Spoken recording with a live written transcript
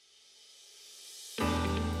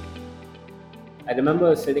I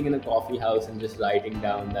remember sitting in a coffee house and just writing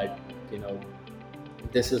down that, you know,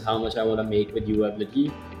 this is how much I want to make with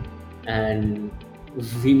UAbility. And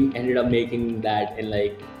we ended up making that in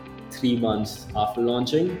like 3 months after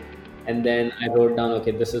launching. And then I wrote down,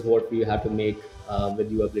 okay, this is what we have to make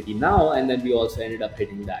with UAbility now. And then we also ended up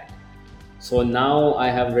hitting that. So now I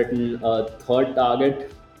have written a third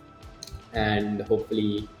target, and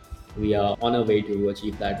hopefully we are on our way to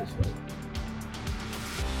achieve that as well.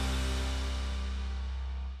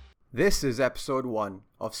 This is episode 1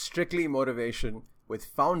 of Strictly Motivation with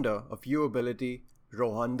founder of UAbility,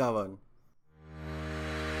 Rohan Dhawan.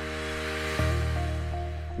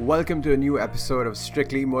 Welcome to a new episode of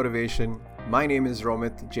Strictly Motivation. My name is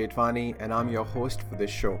Romit Jethwani and I'm your host for this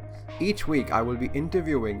show. Each week I will be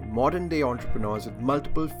interviewing modern day entrepreneurs with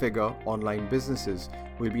multiple figure online businesses.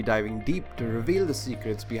 We'll be diving deep to reveal the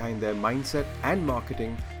secrets behind their mindset and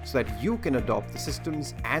marketing so that you can adopt the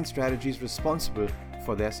systems and strategies responsible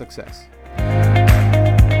for their success.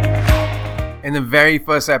 In the very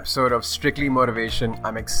first episode of Strictly Motivation,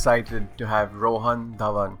 I'm excited to have Rohan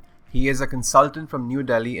Dhawan. He is a consultant from New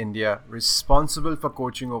Delhi, India, responsible for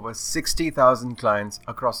coaching over 60,000 clients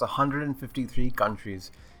across 153 countries.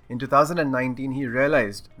 In 2019, he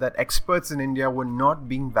realized that experts in India were not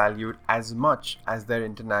being valued as much as their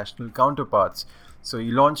international counterparts. So he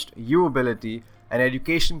launched UAbility, an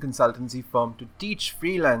education consultancy firm to teach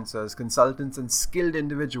freelancers, consultants, and skilled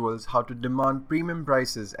individuals how to demand premium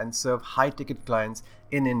prices and serve high-ticket clients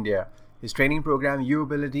in India. His training program,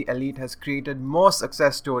 UAbility Elite, has created more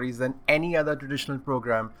success stories than any other traditional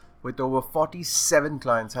program, with over 47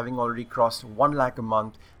 clients having already crossed 1 lakh a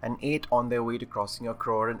month and 8 on their way to crossing a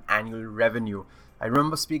crore in annual revenue. I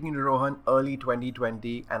remember speaking to Rohan early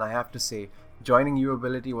 2020, and I have to say, joining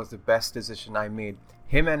UAbility was the best decision I made.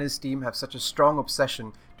 Him and his team have such a strong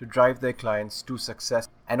obsession to drive their clients to success.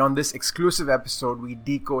 And on this exclusive episode, we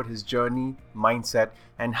decode his journey, mindset,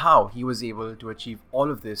 and how he was able to achieve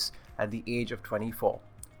all of this at the age of 24.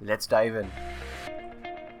 Let's dive in.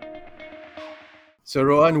 So,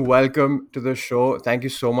 Rohan, welcome to the show. Thank you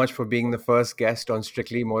so much for being the first guest on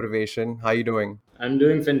Strictly Motivation. How are you doing? I'm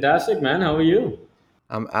doing fantastic, man. How are you?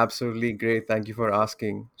 I'm absolutely great. Thank you for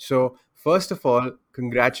asking. So, first of all,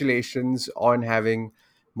 congratulations on having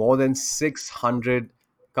more than 600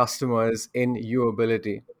 customers in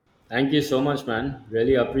UAbility. Thank you so much, man.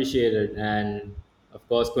 Really appreciate it. And of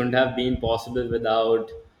course, couldn't have been possible without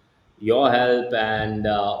your help and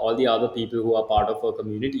all the other people who are part of our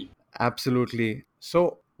community. Absolutely.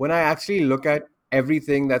 So, when I actually look at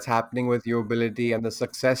everything that's happening with UAbility and the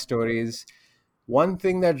success stories, one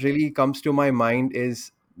thing that really comes to my mind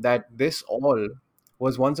is that this all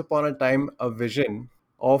was once upon a time a vision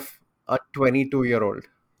of a 22-year-old.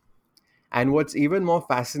 And what's even more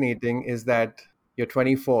fascinating is that you're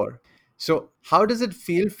 24. So, how does it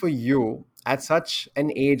feel for you at such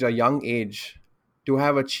an age, a young age, to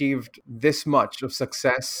have achieved this much of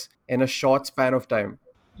success in a short span of time?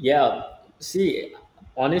 Yeah. See,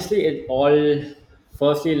 honestly,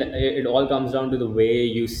 firstly, it all comes down to the way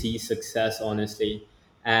you see success, honestly.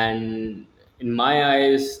 And in my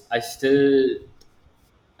eyes,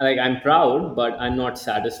 I'm proud, but I'm not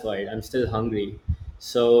satisfied. I'm still hungry.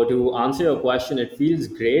 So to answer your question, it feels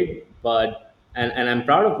great, and I'm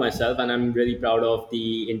proud of myself, and I'm really proud of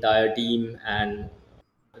the entire team and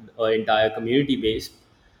our entire community base.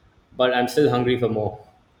 But I'm still hungry for more.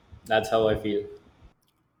 That's how I feel.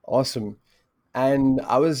 Awesome. And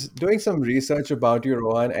I was doing some research about you,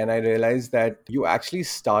 Rohan, and I realized that you actually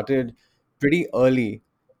started pretty early.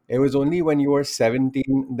 It was only when you were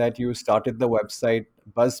 17 that you started the website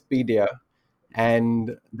Buzzpedia,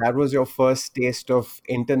 and that was your first taste of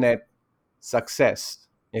internet success,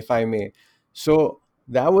 if I may. So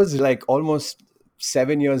that was like almost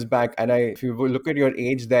 7 years back. And if you look at your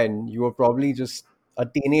age then, you were probably just a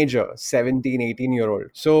teenager, 17,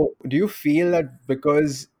 18-year-old. So do you feel that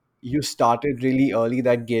because you started really early,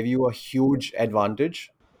 that gave you a huge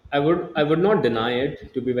advantage? I would not deny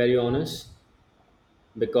it, to be very honest,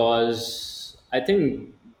 because I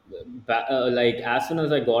think like as soon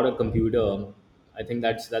as I got a computer, I think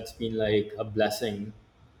that's been like a blessing,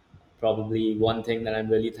 probably one thing that I'm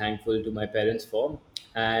really thankful to my parents for.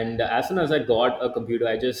 And as soon as I got a computer,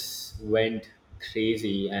 I just went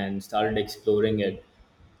crazy and started exploring it.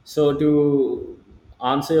 So to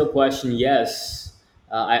answer your question, yes,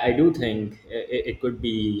 I do think it could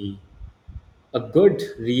be a good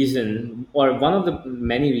reason, or one of the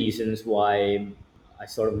many reasons why I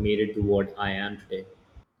sort of made it to what I am today.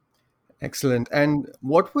 Excellent. And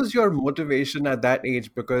what was your motivation at that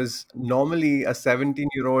age? Because normally a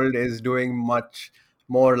 17-year-old is doing much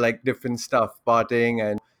more like different stuff, partying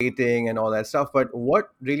and dating and all that stuff. But what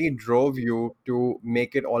really drove you to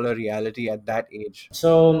make it all a reality at that age?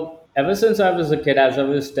 So, ever since I was a kid, as I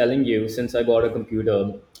was telling you, since I got a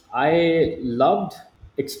computer, I loved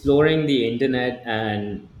exploring the internet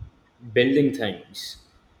and building things.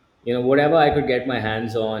 You know, whatever I could get my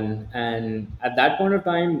hands on. And at that point of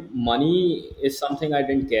time, money is something I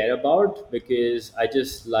didn't care about because I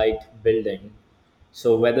just liked building.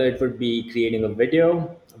 So, whether it would be creating a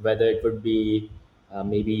video, whether it would be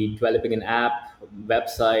maybe developing an app,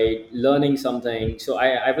 website, learning something. So,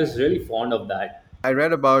 I was really fond of that. I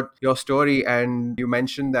read about your story and you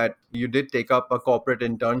mentioned that you did take up a corporate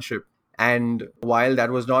internship. And while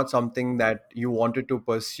that was not something that you wanted to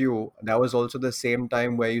pursue, that was also the same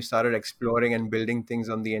time where you started exploring and building things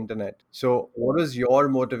on the internet. So, what is your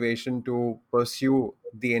motivation to pursue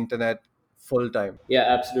the internet full time? Yeah,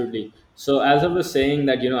 absolutely. So as I was saying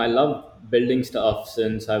that, I love building stuff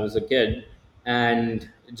since I was a kid. And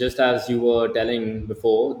just as you were telling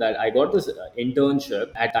before that I got this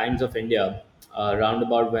internship at Times of India, round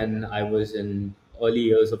about when I was in early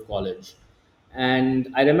years of college. And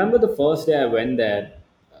I remember the first day I went there,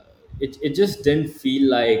 it just didn't feel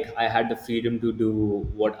like I had the freedom to do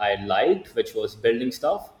what I liked, which was building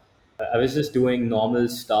stuff. I was just doing normal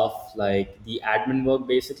stuff like the admin work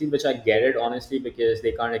basically, which I get it honestly because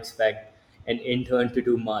they can't expect an intern to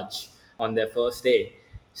do much on their first day.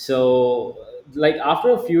 So, like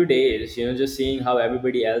after a few days, just seeing how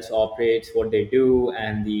everybody else operates, what they do,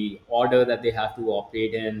 and the order that they have to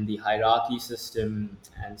operate in, the hierarchy system,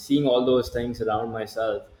 and seeing all those things around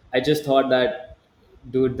myself, I just thought that,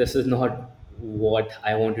 dude, this is not what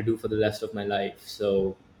I want to do for the rest of my life.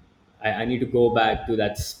 So I need to go back to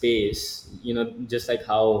that space, just like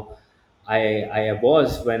how I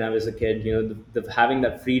was when I was a kid, having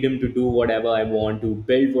that freedom to do whatever I want, to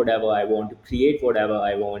build whatever I want, to create whatever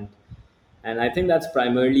I want. And I think that's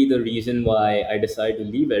primarily the reason why I decided to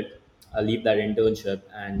leave it, leave that internship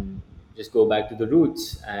and just go back to the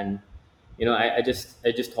roots. And I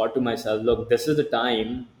just thought to myself, look, this is the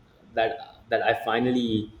time that I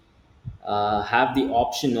finally have the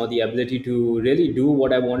option or the ability to really do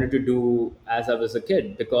what I wanted to do as I was a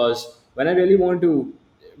kid. Because when I really wanted to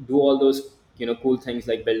do all those cool things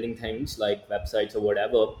like building things like websites or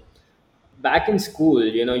whatever, back in school,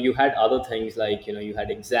 you had other things like you had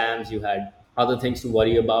exams, you had other things to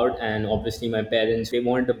worry about, and obviously my parents, they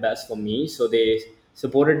wanted the best for me, so they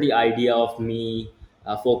supported the idea of me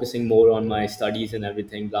focusing more on my studies and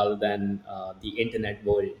everything rather than the internet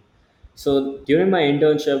world. So during my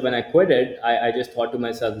internship, when I quit it, I just thought to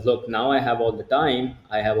myself, look, now I have all the time,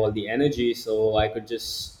 I have all the energy, so I could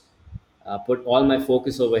just put all my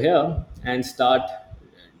focus over here and start,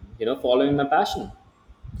 following my passion.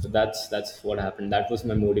 So that's what happened. That was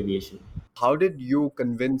my motivation. How did you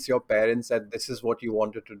convince your parents that this is what you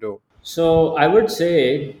wanted to do? So I would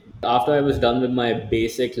say after I was done with my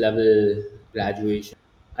basic level graduation,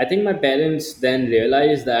 I think my parents then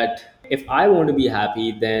realized that if I want to be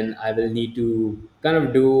happy, then I will need to kind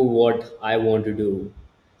of do what I want to do.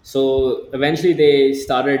 So eventually they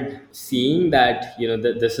started seeing that,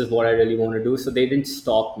 that this is what I really want to do. So they didn't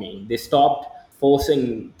stop me. They stopped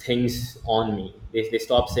forcing things on me. They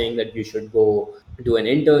stopped saying that you should go do an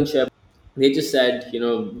internship. They just said,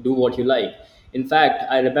 do what you like. In fact,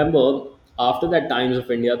 I remember after that Times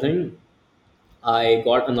of India thing, I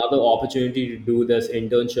got another opportunity to do this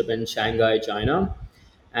internship in Shanghai, China,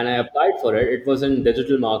 and I applied for it. It was in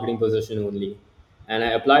digital marketing position only, and I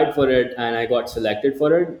applied for it and I got selected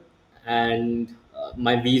for it, and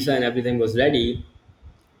my visa and everything was ready.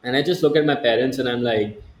 And I just look at my parents and I'm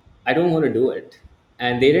like, I don't want to do it.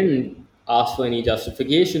 And they didn't ask for any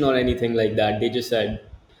justification or anything like that. They just said,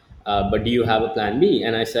 but do you have a plan B?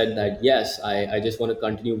 And I said that yes, I just want to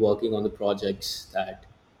continue working on the projects that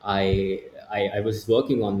I was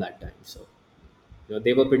working on that time. So,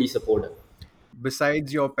 they were pretty supportive.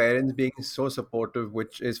 Besides your parents being so supportive,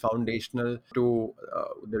 which is foundational to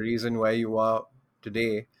the reason why you are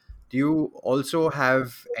today, do you also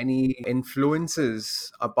have any influences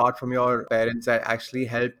apart from your parents that actually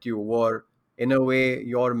helped you, or in a way,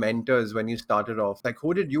 your mentors when you started off? Like,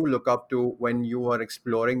 who did you look up to when you were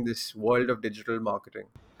exploring this world of digital marketing?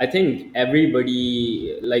 I think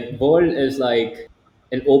everybody, like, world is like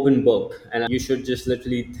an open book, and you should just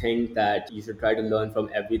literally think that you should try to learn from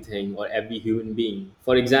everything or every human being.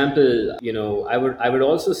 For example, I would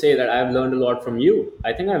also say that I've learned a lot from you.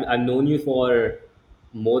 I think I've known you for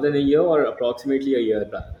more than a year or approximately a year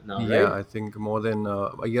now, Yeah, right? I think more than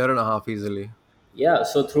a year and a half easily. Yeah.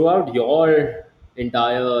 So throughout your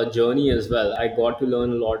entire journey as well. I got to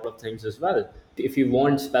learn a lot of things as well. If you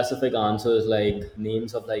want specific answers like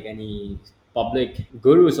names of like any public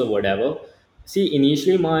gurus or whatever, see,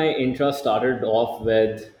 initially my interest started off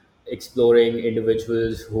with exploring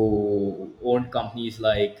individuals who owned companies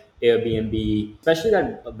like Airbnb, especially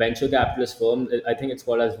that venture capitalist firm. I think it's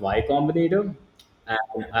called as Y Combinator,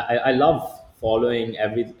 and I love following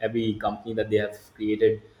every company that they have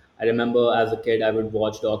created. I remember as a kid, I would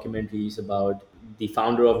watch documentaries about the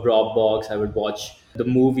founder of Dropbox. I would watch the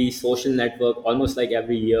movie Social Network almost like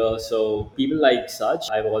every year. So people like such,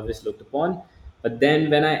 I've always looked upon. But then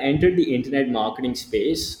when I entered the internet marketing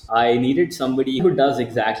space, I needed somebody who does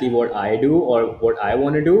exactly what I do or what I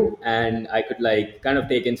want to do, and I could like kind of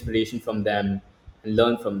take inspiration from them and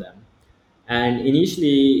learn from them. And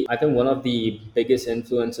initially, I think one of the biggest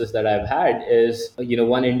influences that I've had is,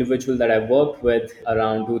 one individual that I worked with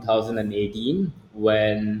around 2018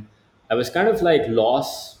 when I was kind of like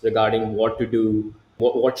lost regarding what to do,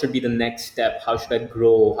 what should be the next step, how should I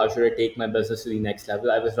grow, how should I take my business to the next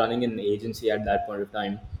level. I was running an agency at that point of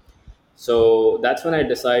time. So that's when I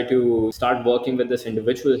decided to start working with this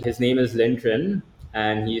individual. His name is Lintrin,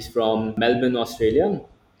 and he's from Melbourne, Australia.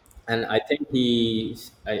 And I think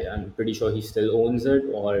I'm pretty sure he still owns it,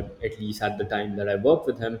 or at least at the time that I worked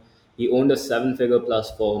with him, he owned a seven-figure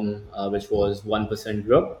plus firm, which was 1%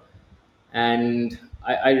 Group. And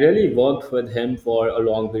I really worked with him for a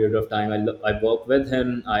long period of time. I worked with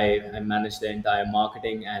him. I managed the entire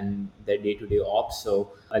marketing and their day-to-day ops.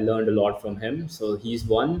 So I learned a lot from him. So he's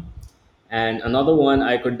one. And another one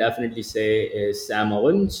I could definitely say is Sam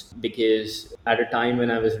Owens, because at a time when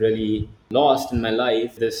I was really lost in my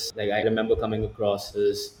life, I remember coming across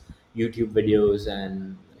his YouTube videos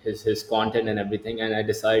and his content and everything, and I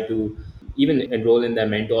decided to even enroll in their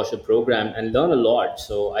mentorship program and learn a lot.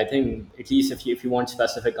 So I think at least if you want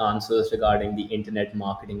specific answers regarding the internet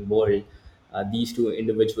marketing world, these two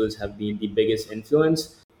individuals have been the biggest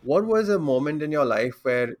influence. What was a moment in your life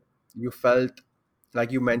where you felt,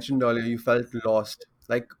 like you mentioned earlier, you felt lost?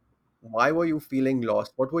 Like, why were you feeling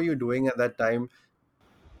lost? What were you doing at that time?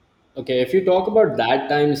 Okay, if you talk about that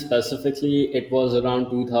time specifically, it was around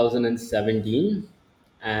 2017.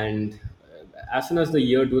 And as soon as the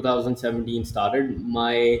year 2017 started,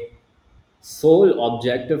 my sole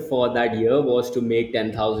objective for that year was to make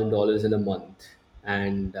 $10,000 in a month.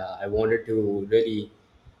 And I wanted to really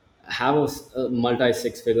have a multi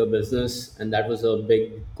six figure business, and that was a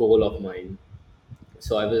big goal of mine.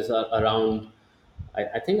 So I was around,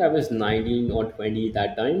 I think I was 19 or 20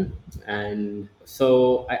 that time. And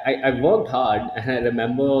so I worked hard, and I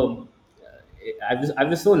remember I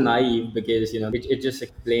was so naive because it just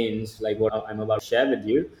explains like what I'm about to share with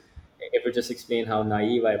you. It would just explain how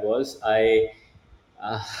naive I was. I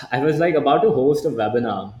was like about to host a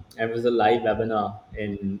webinar. It was a live webinar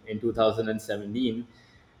in 2017,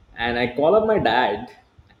 and I call up my dad,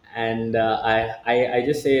 and I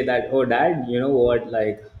just say that, oh dad, you know what,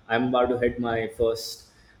 like I'm about to hit my first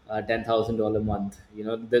 $10,000 month.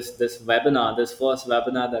 This webinar, this first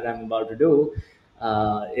webinar that I'm about to do,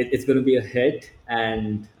 it's going to be a hit,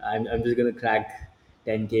 and I'm just going to crack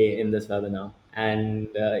 10K in this webinar. And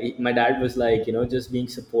my dad was like, just being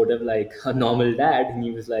supportive like a normal dad, and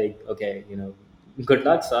he was like, okay, good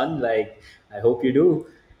luck son, like I hope you do.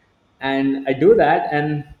 And I do that,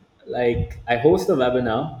 and like I host the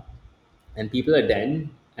webinar and people attend,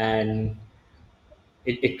 and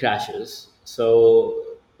it crashes. So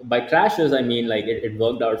by crashes I mean like it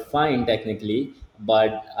worked out fine technically,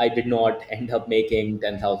 but I did not end up making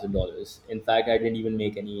 $10,000. In fact, I didn't even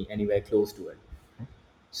make anywhere close to it.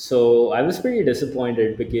 So I was pretty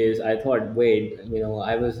disappointed because I thought, wait,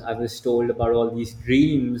 I was told about all these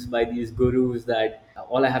dreams by these gurus that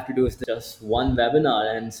all I have to do is just one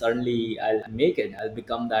webinar and suddenly I'll make it. I'll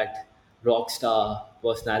become that rock star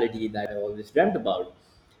personality that I always dreamt about.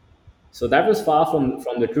 So that was far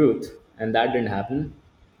from the truth, and that didn't happen.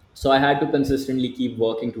 So I had to consistently keep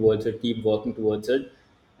working towards it, keep working towards it.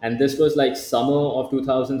 And this was like summer of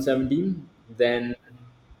 2017. Then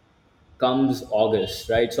comes August,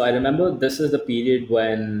 right? So I remember this is the period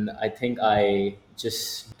when I think I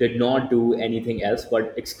just did not do anything else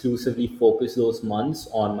but exclusively focus those months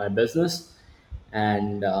on my business.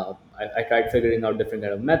 And I tried figuring out different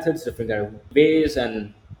kind of methods, different kind of ways,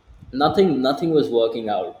 and nothing was working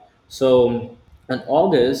out. So in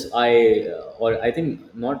August, or I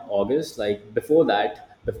think not August, like before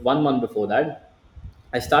that, 1 month before that,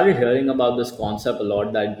 I started hearing about this concept a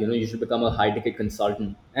lot that you should become a high ticket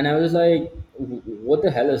consultant, and I was like, what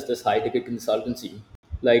the hell is this high ticket consultancy?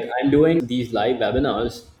 Like I'm doing these live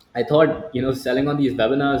webinars, I thought, selling on these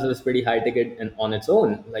webinars is pretty high ticket and on its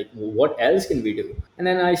own. Like, what else can we do? And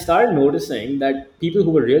then I started noticing that people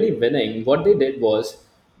who were really winning, what they did was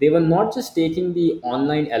they were not just taking the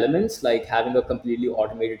online elements, like having a completely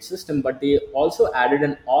automated system, but they also added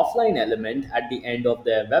an offline element at the end of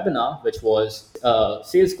their webinar, which was a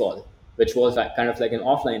sales call, which was kind of like an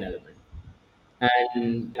offline element.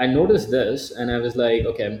 And I noticed this and I was like,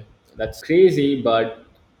 okay, that's crazy. But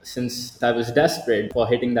since I was desperate for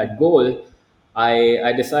hitting that goal,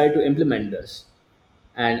 I decided to implement this.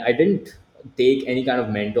 And I didn't take any kind of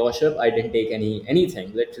mentorship. I didn't take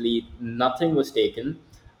anything. Literally nothing was taken.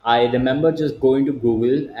 I remember just going to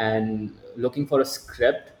Google and looking for a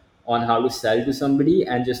script on how to sell to somebody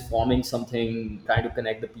and just forming something, trying to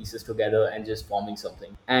connect the pieces together and just forming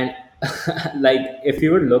something. And like if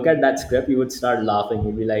you would look at that script, you would start laughing.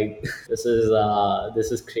 You'd be like, this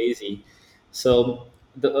is crazy. So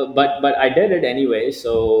but I did it anyway.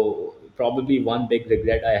 So probably one big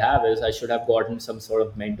regret I have is I should have gotten some sort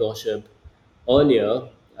of mentorship earlier,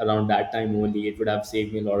 around that time only. It would have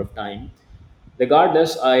saved me a lot of time.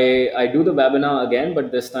 Regardless, I do the webinar again,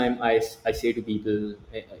 but this time I say to people,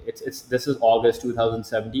 it's this is August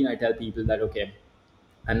 2017. I tell people that, okay,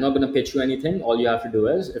 I'm not going to pitch you anything. All you have to do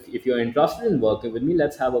is, if you're interested in working with me,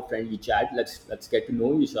 let's have a friendly chat. Let's get to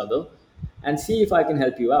know each other, and see if I can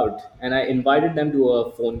help you out. And I invited them to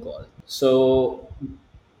a phone call. So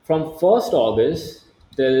from 1st August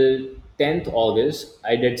till 10th August,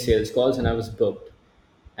 I did sales calls and I was booked.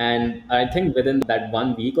 And I think within that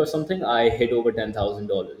 1 week or something, I hit over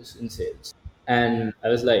 $10,000 in sales. And I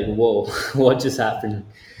was like, whoa, what just happened?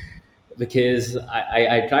 Because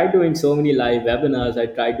I tried doing so many live webinars. I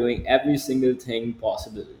tried doing every single thing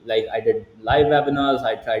possible. Like I did live webinars,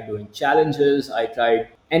 I tried doing challenges, I tried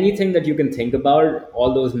anything that you can think about,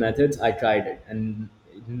 all those methods, I tried it. And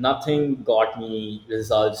nothing got me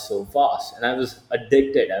results so fast. And I was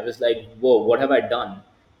addicted. I was like, whoa, what have I done?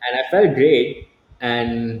 And I felt great.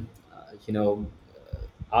 And,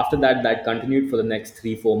 after that, that continued for the next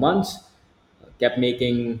 3 4 months. Kept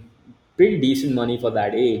making pretty decent money for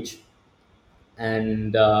that age.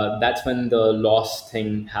 And that's when the loss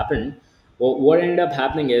thing happened. Well, what ended up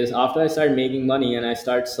happening is after I started making money and I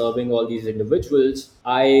started serving all these individuals,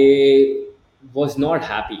 I was not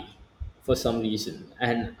happy for some reason.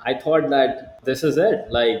 And I thought that this is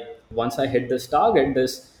it. Like once I hit this target,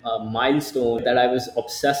 this milestone that I was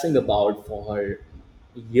obsessing about for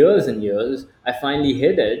years and years, I finally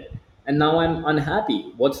hit it. And now I'm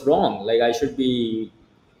unhappy. What's wrong? Like I should be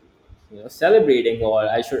celebrating, or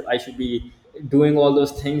I should be doing all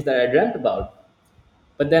those things that I dreamt about.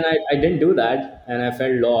 But then I didn't do that and I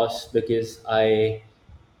felt lost because I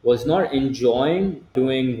was not enjoying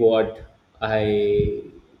doing what I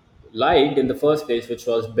liked in the first place, which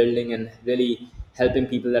was building and really helping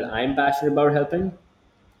people that I'm passionate about helping.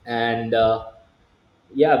 And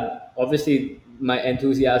yeah, obviously my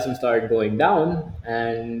enthusiasm started going down,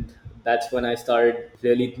 and that's when I started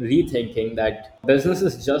really rethinking that business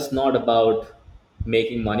is just not about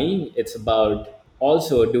making money. It's about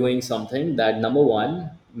also doing something that, number one,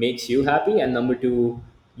 makes you happy, and number two,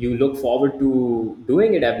 you look forward to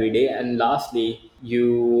doing it every day, and lastly,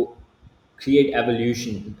 you create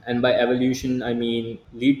evolution. And by evolution I mean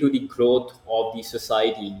lead to the growth of the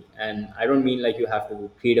society. And I don't mean like you have to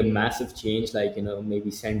create a massive change, like maybe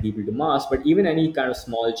send people to Mars, but even any kind of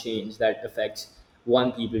small change that affects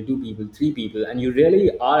one people, two people, three people, and you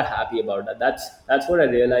really are happy about that. That's what I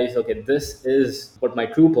realized. Okay, this is what my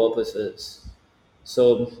true purpose is.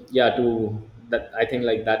 So yeah, to that, I think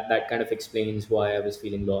like that kind of explains why I was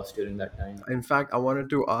feeling lost during that time. In fact, I wanted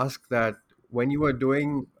to ask that when you were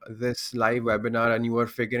doing this live webinar and you were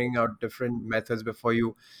figuring out different methods before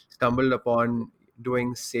you stumbled upon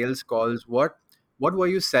doing sales calls, what were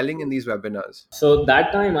you selling in these webinars? So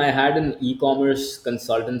that time I had an e-commerce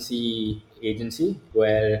consultancy agency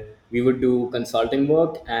where we would do consulting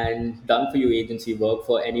work and done for you agency work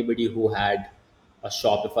for anybody who had a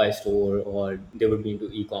Shopify store or they would be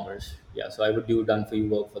into e-commerce. Yeah, so I would do done for you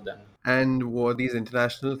work for them. And were these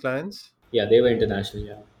international clients? Yeah, they were international.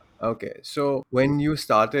 Yeah. Okay, so when you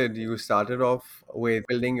started off with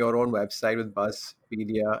building your own website with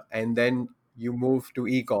Buzzpedia, and then you moved to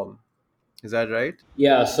ecom. Is that right?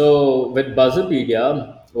 Yeah, so with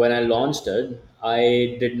Buzzopedia, when I launched it,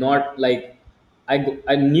 I did not like,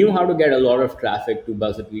 I knew how to get a lot of traffic to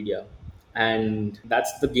Buzzopedia, and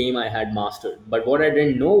that's the game I had mastered. But what I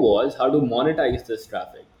didn't know was how to monetize this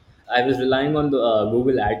traffic. I was relying on the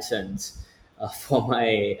Google AdSense for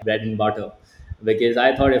my bread and butter, because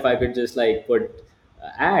I thought if I could just like put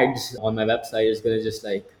ads on my website is going to just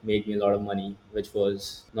like make me a lot of money, which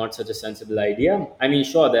was not such a sensible idea. I mean,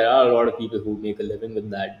 sure, there are a lot of people who make a living with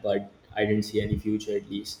that, but I didn't see any future at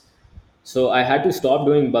least. So I had to stop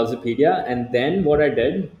doing Buzzopedia. And then what I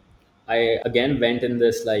did, I again went in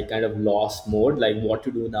this like kind of lost mode, like what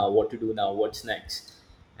to do now, what to do now, what's next.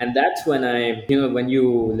 And that's when when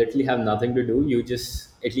you literally have nothing to do, you just,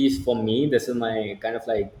 at least for me, this is my kind of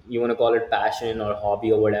like, you want to call it passion or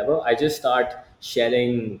hobby or whatever. I just start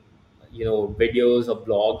sharing, videos or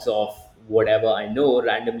blogs of whatever I know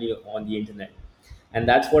randomly on the internet. And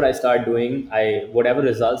that's what I started doing. I Whatever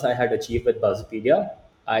results I had achieved with Buzzopedia,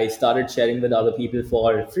 I started sharing with other people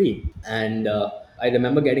for free. And I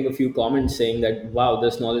remember getting a few comments saying that, wow,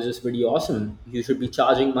 this knowledge is pretty awesome, you should be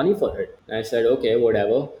charging money for it. And I said, okay,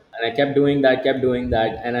 whatever. And I kept doing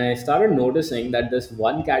that, and I started noticing that this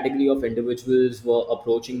one category of individuals were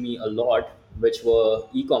approaching me a lot, which were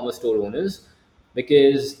e-commerce store owners,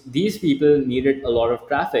 because these people needed a lot of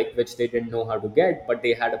traffic which they didn't know how to get, but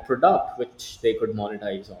they had a product which they could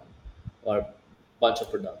monetize on, or a bunch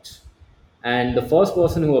of products. And the first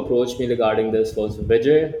person who approached me regarding this was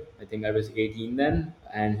Vijay. I think I was 18 then.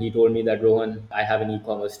 And he told me that, Rohan, I have an e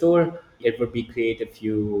commerce store. It would be great if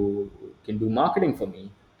you can do marketing for me.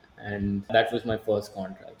 And that was my first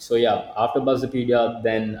contract. So, yeah, after Buzzopedia,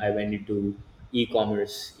 then I went into e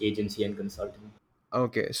commerce agency and consulting.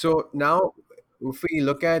 Okay, so now if we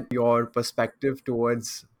look at your perspective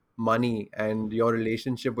towards money and your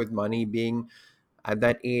relationship with money being at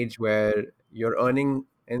that age where you're earning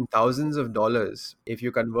in thousands of dollars, if you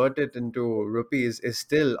convert it into rupees, is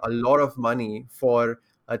still a lot of money for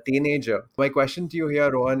a teenager. My question to you here,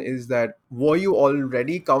 Rohan, is that were you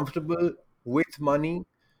already comfortable with money,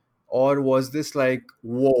 or was this like,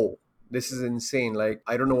 whoa, this is insane? Like,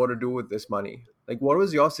 I don't know what to do with this money. Like, what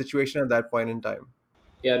was your situation at that point in time?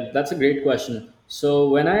 Yeah, that's a great question. So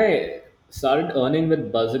when I started earning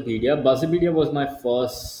with Buzzopedia was my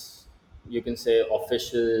first, you can say,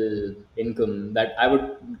 official income that I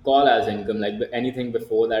would call as income. Like anything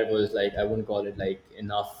before that was like, I wouldn't call it like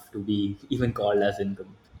enough to be even called as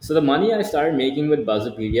income. So the money I started making with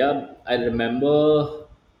Buzzopedia, I remember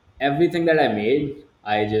everything that I made,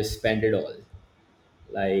 I just spent it all,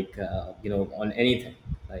 like on anything,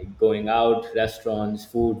 like going out, restaurants,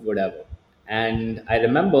 food, whatever. And I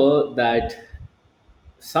remember that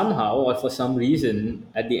somehow or for some reason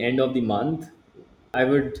at the end of the month, I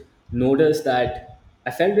would notice that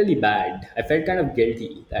I felt really bad. I felt kind of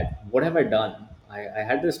guilty that what have I done? I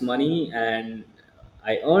had this money and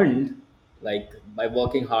I earned like by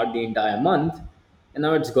working hard the entire month, and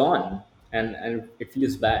now it's gone, and it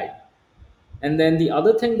feels bad. And then the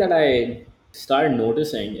other thing that I started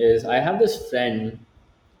noticing is I have this friend,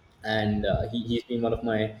 and he's been one of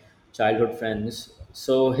my childhood friends.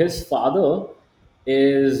 So his father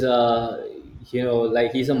is,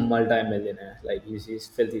 like he's a multi-millionaire, like he's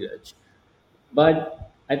filthy rich.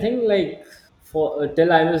 But I think like for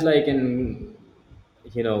till I was like in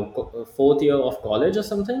fourth year of college or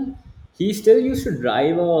something, he still used to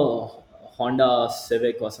drive a Honda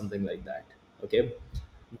Civic or something like that. Okay,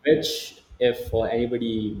 which if for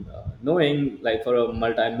anybody knowing, like for a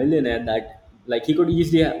multi-millionaire, that like he could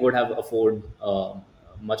easily would have afford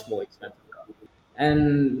much more expensive car.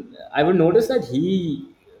 And I would notice that he,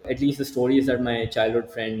 at least the stories that my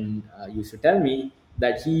childhood friend used to tell me,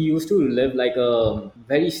 that he used to live like a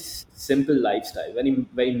very simple lifestyle, very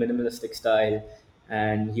very minimalistic style.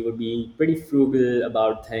 And he would be pretty frugal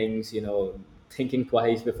about things, thinking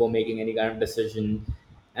twice before making any kind of decision,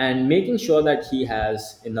 and making sure that he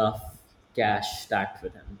has enough cash stacked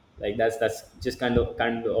with him. Like that's just kind of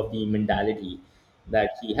the mentality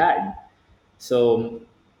that he had. So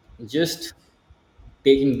just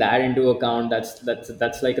taking that into account,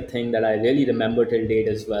 that's like a thing that I really remember till date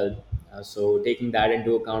as well. So taking that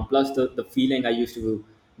into account, plus the feeling I used to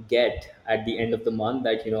get at the end of the month,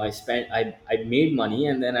 that I made money,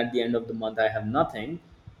 and then at the end of the month I have nothing.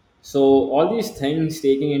 So all these things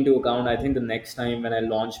taking into account, I think the next time when I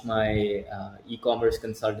launch my e-commerce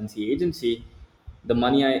consultancy agency, the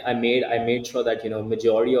money I made sure that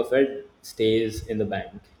majority of it stays in the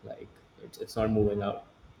bank, like it's not moving out.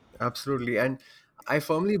 Absolutely. And I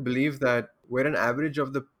firmly believe that we're an average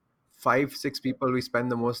of the five, six people we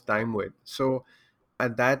spend the most time with. So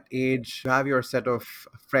at that age, you have your set of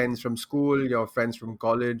friends from school, your friends from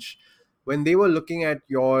college. When they were looking at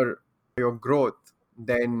your growth,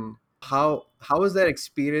 then how was that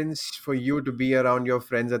experience for you to be around your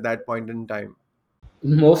friends at that point in time?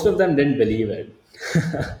 Most of them didn't believe it.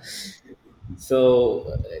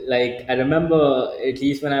 So like I remember, at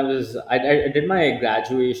least when I did my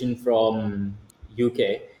graduation from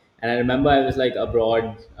UK, And I remember I was like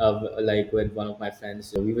abroad, like with one of my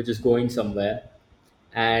friends. We were just going somewhere,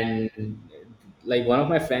 and like one of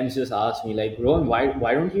my friends just asked me, like, Rohan,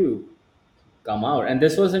 why don't you come out? And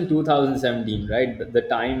this was in 2017, right? The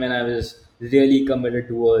time when I was really committed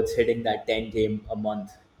towards hitting that 10K a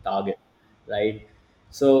month target, right?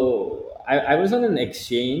 So I was on an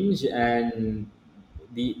exchange, and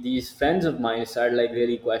these friends of mine started like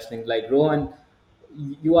really questioning, like, Rohan,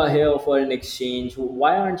 you are here for an exchange.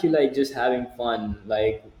 Why aren't you like just having fun?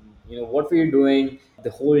 Like, what were you doing the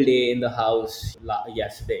whole day in the house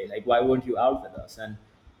yesterday? Like, why weren't you out with us? And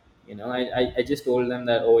I just told them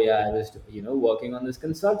that, oh yeah, I was working on this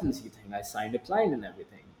consultancy thing. I signed a client and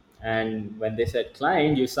everything. And when they said,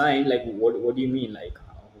 client, you signed, like, what do you mean? Like,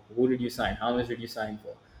 who did you sign? How much did you sign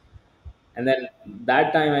for? And then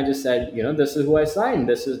that time I just said, this is who I signed.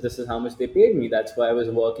 This is how much they paid me. That's why I was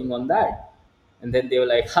working on that. And then they were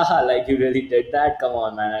like, haha, like, you really did that? Come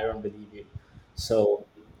on, man, I don't believe you. So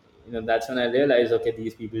that's when I realized, okay,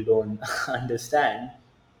 these people don't understand.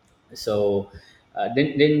 So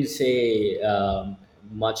didn't say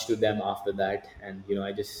much to them after that. And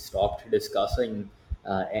I just stopped discussing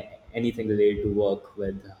anything related to work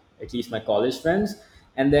with at least my college friends.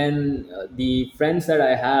 And then the friends that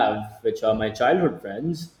I have, which are my childhood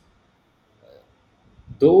friends,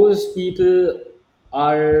 those people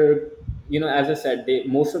are, as I said, they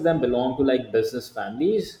most of them belong to like business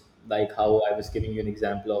families, like how I was giving you an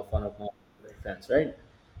example of one of my friends, right?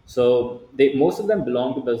 So they most of them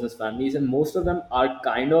belong to business families, and most of them are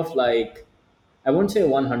kind of like, I won't say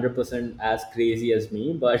 100% as crazy as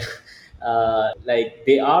me, but like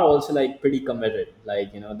they are also like pretty committed,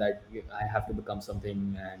 like that I have to become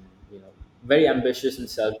something, and very ambitious and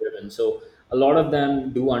self-driven. So a lot of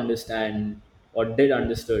them do understand, or did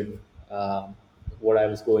understood, what I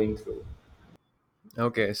was going through.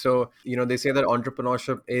 Okay, so they say that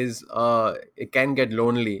entrepreneurship is it can get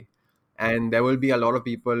lonely, and there will be a lot of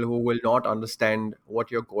people who will not understand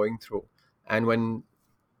what you're going through. And when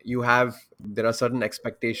you have there are certain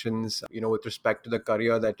expectations, with respect to the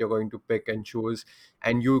career that you're going to pick and choose,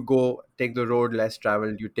 and you go take the road less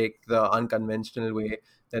traveled, you take the unconventional way,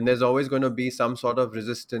 then there's always going to be some sort of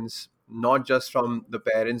resistance, not just from the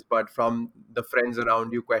parents but from the friends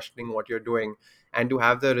around you questioning what you're doing. And to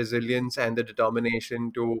have the resilience and the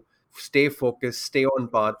determination to stay focused, stay on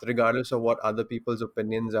path regardless of what other people's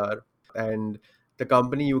opinions are. And the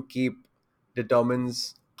company you keep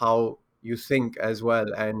determines how you think as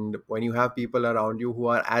well. And when you have people around you who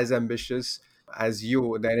are as ambitious as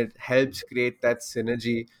you, then it helps create that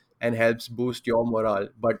synergy and helps boost your morale.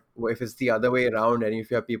 But if it's the other way around, and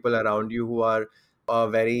if you have people around you who are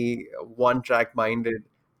very one track minded,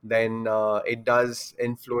 then it does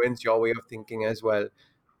influence your way of thinking as well.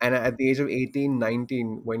 And at the age of 18,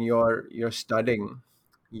 19, when you're studying,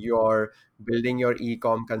 you're building your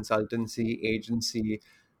e-com consultancy agency,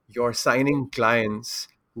 you're signing clients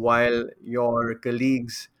while your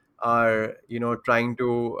colleagues are trying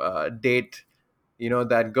to date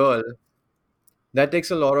that girl. That takes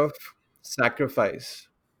a lot of sacrifice.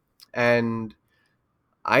 And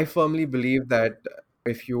I firmly believe that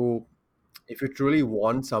if you if you truly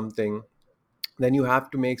want something, then you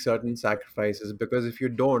have to make certain sacrifices, because if you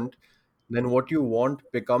don't, then what you want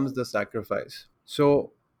becomes the sacrifice.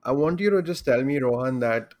 So I want you to just tell me, Rohan,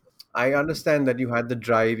 that I understand that you had the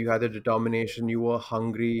drive, you had the determination, you were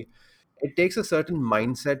hungry. It takes a certain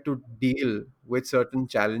mindset to deal with certain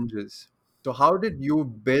challenges. So, how did you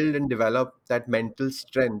build and develop that mental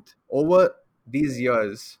strength over these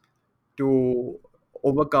years to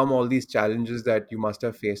overcome all these challenges that you must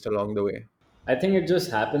have faced along the way? I think it just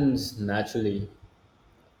happens naturally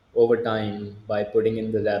over time by putting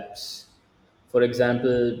in the reps. For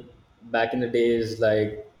example, back in the days,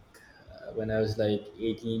 like when I was like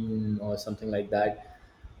 18 or something like that,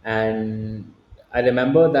 and I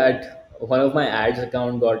remember that one of my ads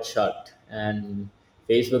account got shut, and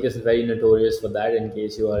Facebook is very notorious for that. In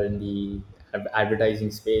case you are in the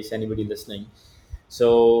advertising space, anybody listening,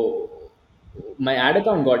 so my ad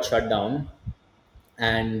account got shut down.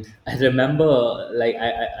 And I remember, like,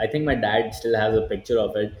 I think my dad still has a picture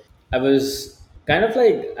of it. I was kind of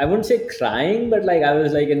like, I wouldn't say crying, but like I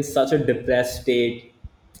was like in such a depressed state,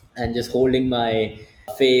 and just holding my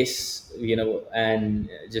face, and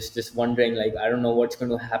just wondering, like, I don't know what's going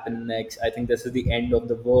to happen next. I think this is the end of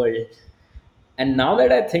the world. And now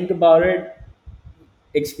that I think about it,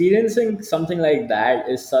 experiencing something like that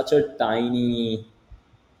is such a tiny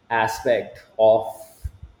aspect of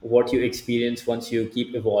what you experience once you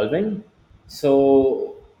keep evolving.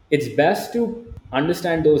 So it's best to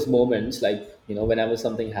understand those moments, like whenever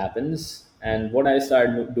something happens, And what I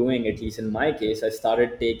started doing, at least in my case, I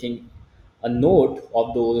started taking a note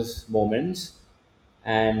of those moments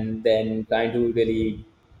and then trying to really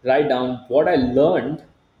write down what I learned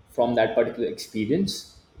from that particular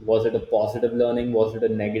experience. Was it a positive learning? Was it a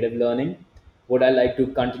negative learning? Would I like to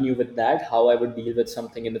continue with that? How I would deal with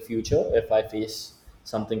something in the future if I face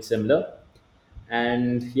something similar?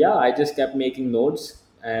 And yeah, I just kept making notes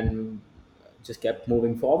and just kept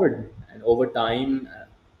moving forward. And over time,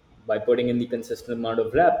 by putting in the consistent amount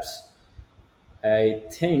of reps, I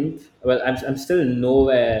think, well, I'm still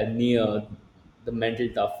nowhere near the mental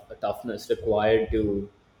toughness required to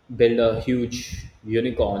build a huge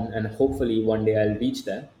unicorn, and hopefully one day I'll reach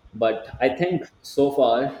there. But I think so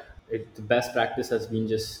far, the best practice has been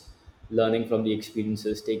just learning from the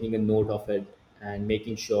experiences, taking a note of it, and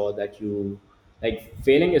making sure that you, like,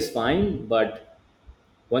 failing is fine, but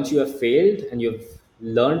once you have failed and you've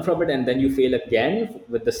learned from it and then you fail again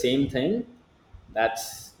with the same thing,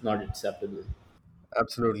 that's not acceptable.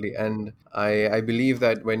 Absolutely. And I believe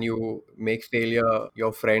that when you make failure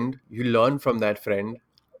your friend, you learn from that friend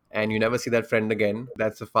and you never see that friend again.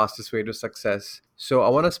 That's the fastest way to success. So I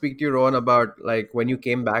want to speak to you, Rohan, about like when you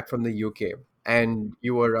came back from the UK and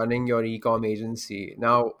you were running your ecom agency.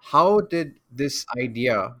 Now, how did this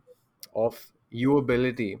idea of you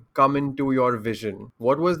ability come into your vision?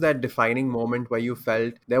 What was that defining moment where you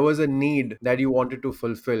felt there was a need that you wanted to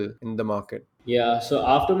fulfill in the market? Yeah, so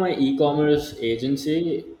after my e-commerce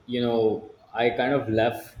agency, I kind of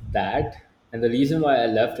left that. And the reason why I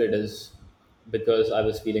left it is because I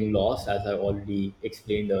was feeling lost, as I already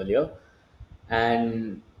explained earlier.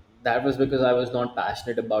 And that was because I was not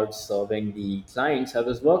passionate about serving the clients I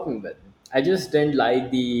was working with. I just didn't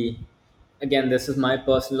like the, again, this is my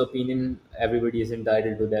personal opinion. Everybody is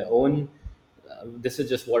entitled to their own. This is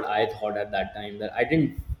just what I thought at that time, that I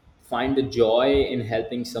didn't find the joy in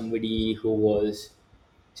helping somebody who was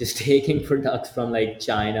just taking products from like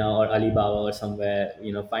China or Alibaba or somewhere,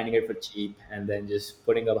 finding it for cheap and then just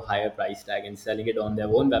putting up a higher price tag and selling it on their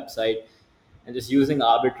own website and just using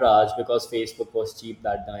arbitrage because Facebook was cheap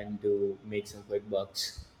that time to make some quick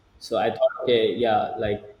bucks. So I thought, okay, yeah,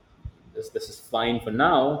 like this is fine for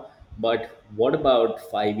now, but what about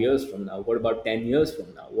 5 years from now? What about 10 years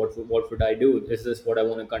from now? What would I do? Is this what I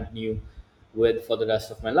want to continue with for the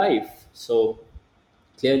rest of my life? So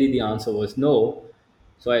clearly the answer was no.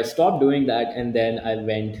 So I stopped doing that and then I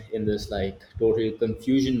went in this like total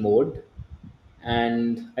confusion mode.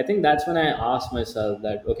 And I think that's when I asked myself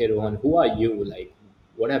that, okay, Rohan, who are you? Like,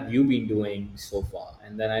 what have you been doing so far?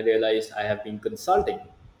 And then I realized I have been consulting.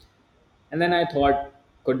 And then I thought,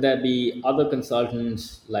 could there be other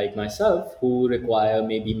consultants like myself who require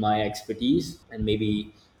maybe my expertise and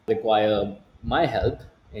maybe require my help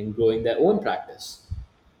in growing their own practice?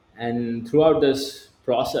 And throughout this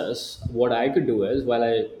process, what I could do is, while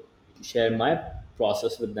I share my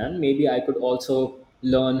process with them, maybe I could also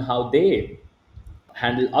learn how they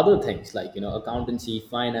handle other things like accountancy,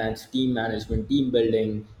 finance, team management, team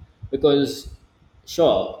building. Because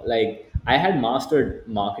sure, like I had mastered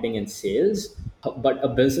marketing and sales, but a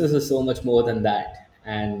business is so much more than that.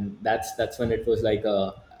 And that's when it was like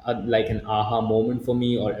like an aha moment for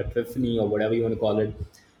me, or epiphany, or whatever you want to call it,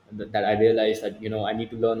 that I realized that I need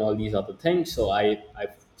to learn all these other things. So I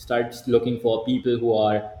started looking for people who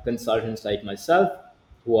are consultants like myself,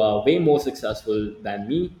 who are way more successful than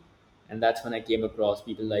me. And that's when I came across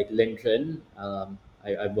people like Lintrin.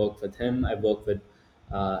 I worked with him. I worked with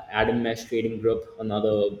Adam Mesh Trading Group,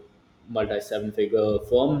 another multi seven figure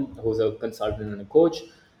firm, who's a consultant and a coach.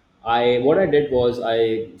 I What I did was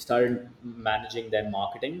I started managing their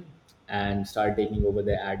marketing and started taking over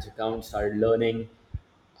their ads account. Started learning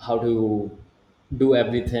how to do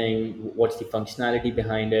everything, what's the functionality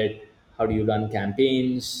behind it, how do you run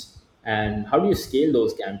campaigns, and how do you scale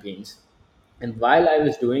those campaigns. And while I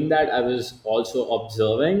was doing that, I was also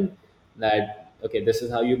observing that, okay, this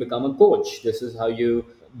is how you become a coach, this is how you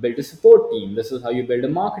build a support team, this is how you build a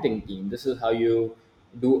marketing team, this is how you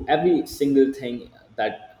do every single thing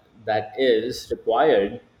that is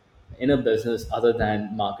required in a business other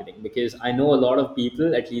than marketing. Because I know a lot of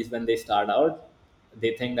people, at least when they start out,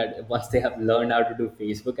 they think that once they have learned how to do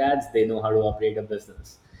Facebook ads, they know how to operate a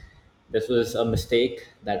business. This was a mistake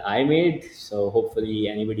that I made, so hopefully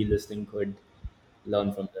anybody listening could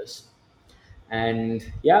learn from this. And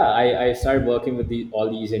yeah, I started working with all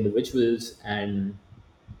these individuals. And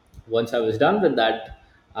once I was done with that,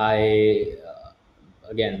 I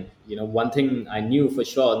again, one thing I knew for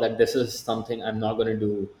sure, that this is something I'm not going to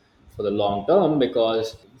do for the long term.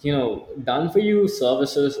 Because done for you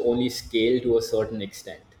services only scale to a certain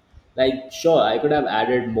extent. Like, sure, I could have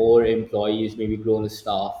added more employees, maybe grown the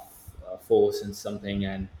staff force and something,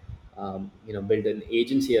 and build an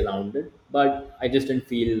agency around it. But I just didn't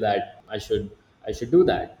feel that I should do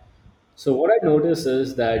that. So what I noticed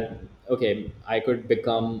is that okay, I could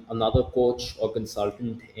become another coach or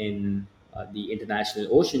consultant in the international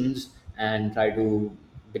oceans and try to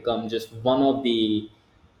become just one of the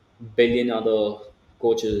billion other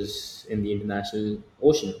coaches in the international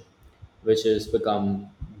ocean, which has become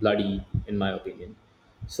bloody in my opinion.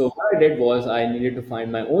 So what I did was I needed to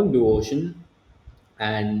find my own blue ocean,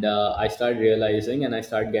 and I started realizing and I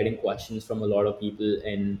started getting questions from a lot of people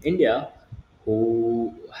in India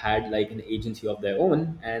who had like an agency of their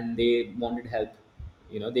own and they wanted help.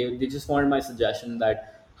 They just wanted my suggestion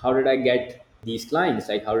that how did I get these clients,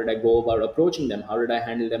 like how did I go about approaching them, how did I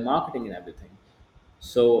handle their marketing and everything.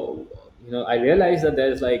 So I realized that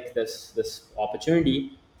there's like this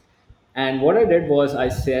opportunity, and what I did was I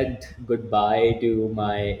said goodbye to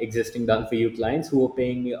my existing done for you clients who were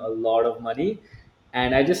paying me a lot of money.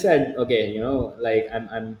 And I just said, okay, like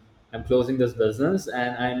I'm closing this business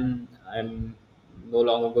and I'm no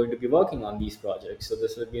longer going to be working on these projects. So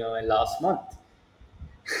this will be my last month.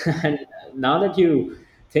 And now that you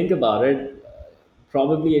think about it,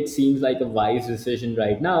 probably it seems like a wise decision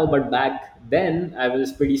right now. But back then, I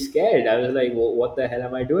was pretty scared. I was like, well, what the hell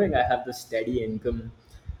am I doing? I have this steady income,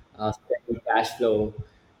 steady cash flow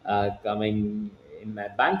coming in my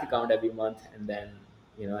bank account every month, and then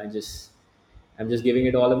I'm just giving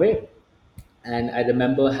it all away. And I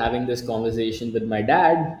remember having this conversation with my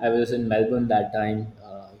dad. I was in Melbourne that time,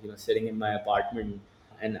 sitting in my apartment,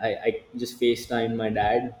 and I just FaceTimed my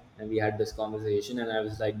dad, and we had this conversation. And I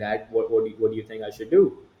was like, Dad, what do you think I should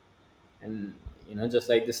do? And just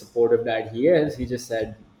like the supportive dad he is, he just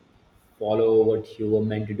said, follow what you were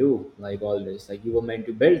meant to do, like always. Like you were meant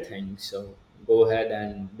to build things, so go ahead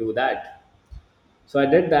and do that. So I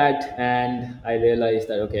did that, and I realized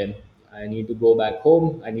that okay, I need to go back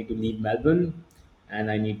home. I need to leave Melbourne,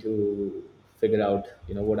 and I need to figure out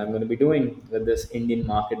what I'm going to be doing with this Indian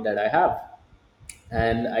market that I have.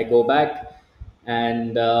 And I go back,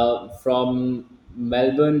 and from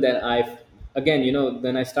Melbourne, then I again,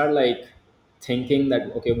 then I start like thinking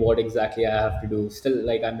that okay, what exactly I have to do. Still,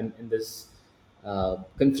 like I'm in this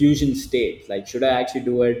confusion state. Like, should I actually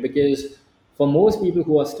do it? Because for most people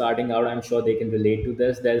who are starting out, I'm sure they can relate to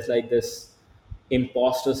this. There's like this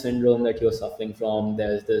imposter syndrome that you're suffering from.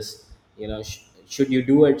 There's this, should you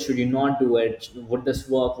do it? Should you not do it? Would this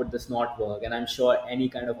work? Would this not work? And I'm sure any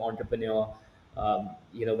kind of entrepreneur,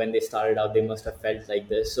 when they started out, they must have felt like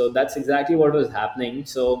this. So that's exactly what was happening.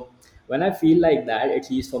 So when I feel like that,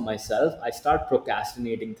 at least for myself, I start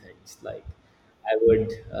procrastinating things. Like I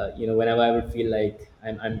would, whenever I would feel like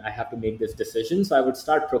I have to make this decision, so I would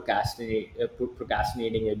start procrastinating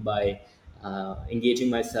it by engaging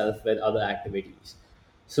myself with other activities.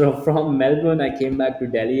 So from Melbourne, I came back to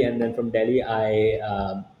Delhi, and then from Delhi,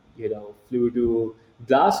 I flew to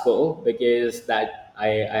Glasgow because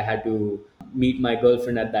I had to meet my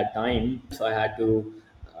girlfriend at that time, so I had to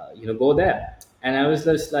go there. And I was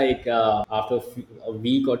just like after a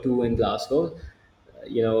week or two in Glasgow,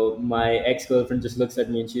 my ex-girlfriend just looks at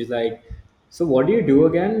me and she's like, so what do you do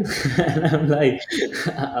again? And I'm like,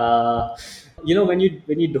 uh, when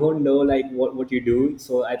you don't know like what you do,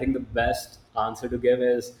 so I think the best answer to give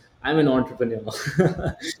is I'm an entrepreneur.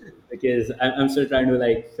 Because I'm still trying to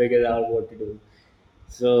like figure out what to do.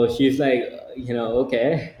 So she's like,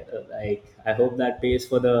 okay, like I hope that pays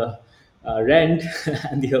for the rent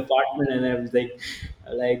and the apartment and everything.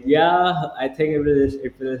 Like, yeah, I think it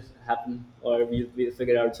will happen, or we'll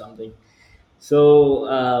figure out something.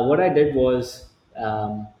 So what I did was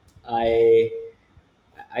I,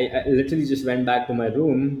 I literally just went back to my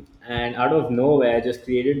room, and out of nowhere, I just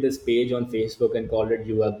created this page on Facebook and called it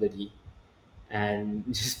Viewability, and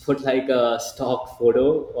just put like a stock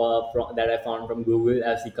photo that I found from Google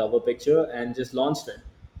as the cover picture and just launched it.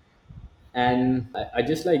 And I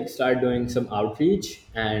just like started doing some outreach,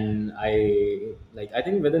 and I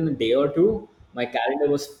think within a day or two, my calendar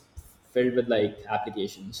was filled with like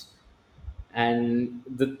applications. And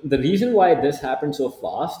the reason why this happened so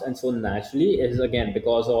fast and so naturally is again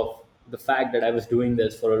because of the fact that I was doing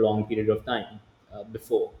this for a long period of time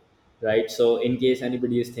before, right? So in case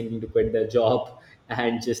anybody is thinking to quit their job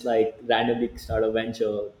and just like randomly start a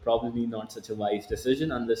venture, probably not such a wise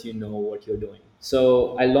decision unless you know what you're doing.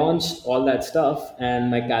 So I launched all that stuff, and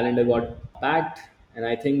my calendar got packed. And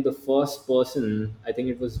I think the first person, I think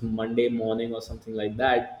it was Monday morning or something like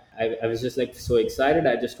that. I was just like so excited.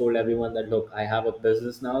 I just told everyone that, look, I have a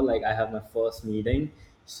business now. Like, I have my first meeting.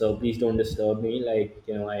 So please don't disturb me. Like,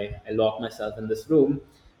 I locked myself in this room.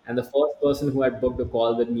 And the first person who had booked a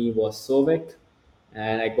call with me was Sovik.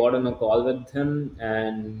 And I got on a call with him,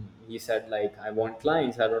 and he said like, I want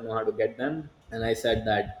clients, I don't know how to get them. And I said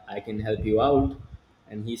that I can help you out.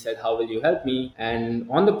 And he said, how will you help me? And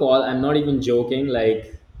on the call, I'm not even joking,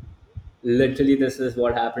 like literally this is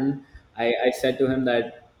what happened. I said to him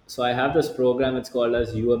that, so I have this program, it's called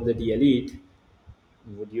as UAbility Elite,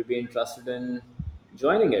 would you be interested in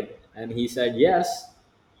joining it? And he said yes.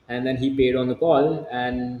 And then he paid on the call,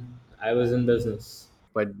 and I was in business.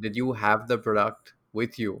 But did you have the product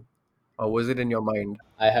with you, or was it in your mind?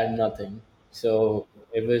 I had nothing. So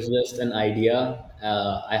it was just an idea.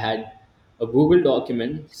 I had a Google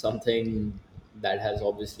document, something that has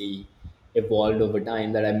obviously evolved over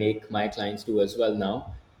time that I make my clients do as well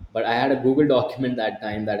now. But I had a Google document that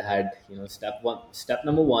time that had, step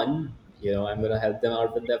number one, I'm going to help them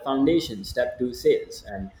out with their foundation, step two, sales,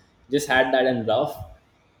 and just had that in rough.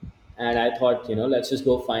 And I thought, let's just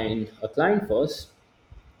go find a client first,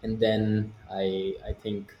 and then I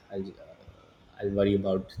think I'll worry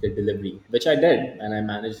about the delivery, which I did, and I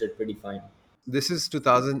managed it pretty fine. This is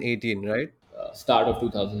 2018, right? Start of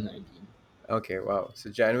 2019. Okay, wow. So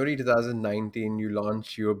January 2019, you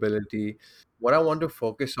launched Uability. What I want to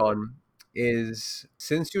focus on is,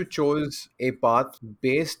 since you chose a path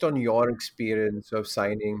based on your experience of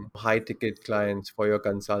signing high ticket clients for your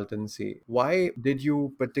consultancy, why did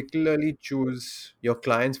you particularly choose your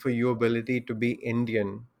clients for Uability to be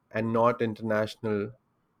Indian and not international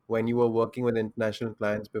when you were working with international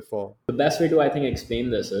clients before? The best way to, I think,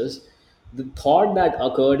 explain this is the thought that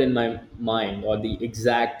occurred in my mind, or the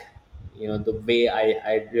exact, the way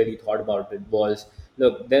I really thought about it was,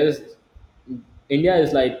 look, there's India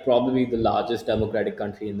is like probably the largest democratic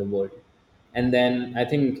country in the world. And then I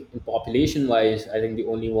think population wise, I think the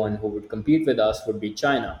only one who would compete with us would be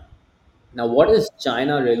China. Now, what is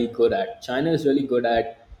China really good at? China is really good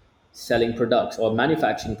at selling products or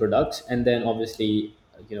manufacturing products, and then obviously,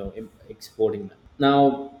 exporting them.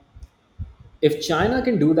 Now, if China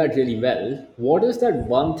can do that really well, what is that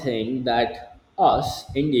one thing that us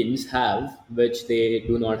Indians have which they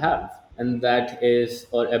do not have? And that is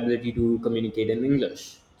our ability to communicate in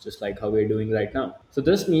English, just like how we're doing right now. So,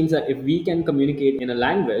 this means that if we can communicate in a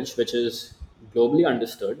language which is globally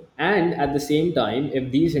understood, and at the same time,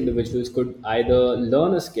 if these individuals could either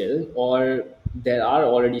learn a skill, or there are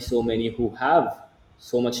already so many who have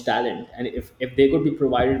so much talent, and if they could be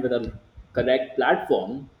provided with a correct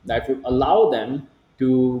platform that would allow them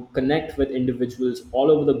to connect with individuals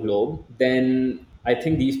all over the globe, then I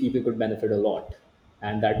think these people could benefit a lot.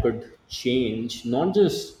 And that could change not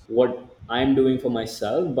just what I'm doing for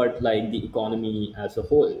myself, but like the economy as a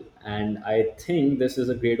whole. And I think this is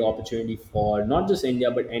a great opportunity for not just India,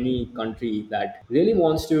 but any country that really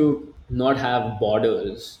wants to not have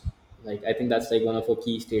borders. Like, I think that's like one of our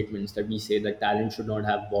key statements, that we say that talent should not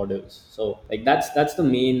have borders. So like that's the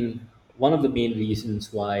main one of the main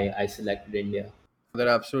reasons why I selected India. That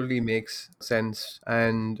absolutely makes sense.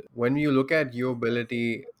 And when you look at your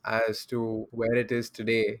ability as to where it is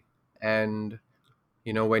today, and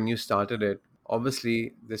when you started it,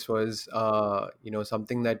 obviously this was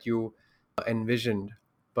something that you envisioned,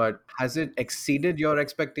 but has it exceeded your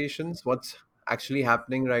expectations? What's actually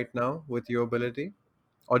happening right now with your ability,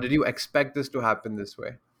 or did you expect this to happen this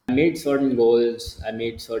way? I made certain goals, I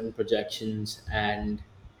made certain projections, and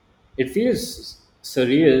it feels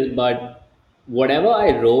surreal, but whatever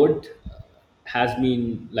I wrote has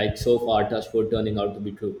been like so far touch wood turning out to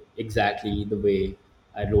be true, exactly the way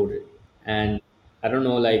I wrote it. And I don't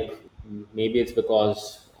know, like maybe it's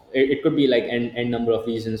because it could be like n number of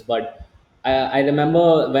reasons, but I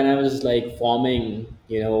remember when I was like forming,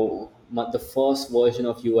 the first version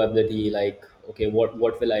of UAbility, like, okay, what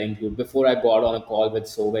will I include, before I got on a call with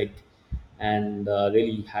Sovik and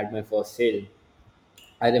really had my first sale.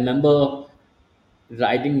 I remember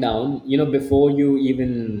writing down, before you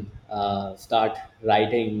even start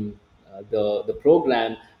writing the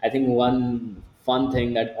program. I think one fun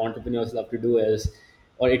thing that entrepreneurs love to do is,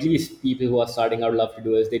 or at least people who are starting out love to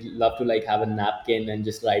do, is they love to like have a napkin and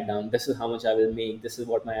just write down, this is how much I will make, this is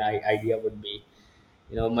what my idea would be,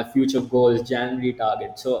 my future goals, January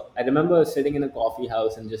target. So I remember sitting in a coffee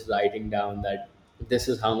house and just writing down that this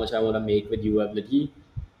is how much I want to make with UAbility.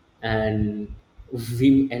 And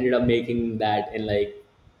we ended up making that in like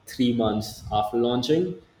 3 months after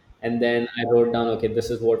launching. And then I wrote down, okay, this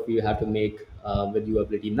is what we have to make with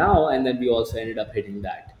UAbility now. And then we also ended up hitting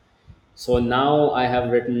that. So now I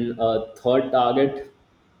have written a third target,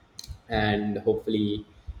 and hopefully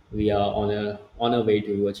we are on a way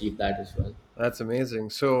to achieve that as well. That's amazing.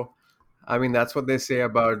 So, I mean, that's what they say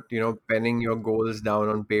about, penning your goals down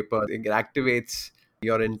on paper. It activates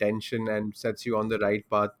your intention and sets you on the right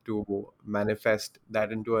path to manifest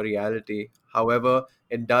that into a reality. However,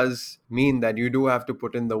 it does mean that you do have to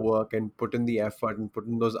put in the work and put in the effort and put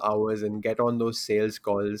in those hours and get on those sales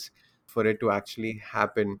calls for it to actually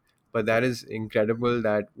happen. But that is incredible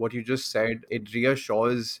that what you just said, it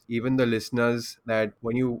reassures even the listeners that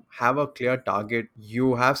when you have a clear target,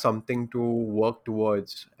 you have something to work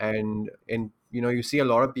towards. And in you see a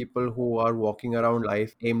lot of people who are walking around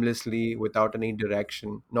life aimlessly without any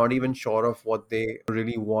direction, not even sure of what they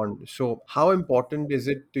really want. So how important is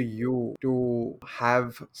it to you to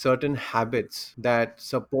have certain habits that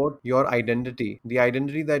support your identity, the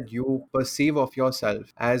identity that you perceive of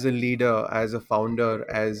yourself as a leader, as a founder,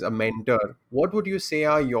 as a mentor? What would you say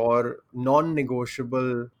are your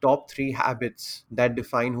non-negotiable top 3 habits that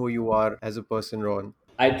define who you are as a person, Ron?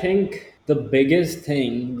 I think the biggest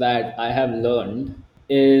thing that I have learned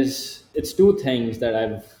is it's two things that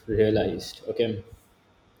I've realized. Okay.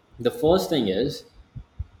 The first thing is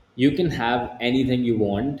you can have anything you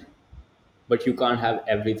want, but you can't have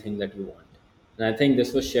everything that you want. And I think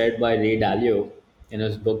this was shared by Ray Dalio in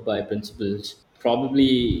his book by Principles.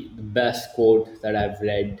 Probably the best quote that I've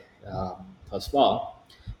read thus far,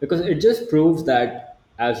 because it just proves that,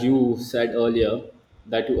 as you said earlier,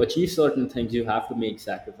 that to achieve certain things, you have to make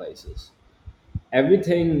sacrifices.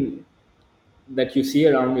 Everything that you see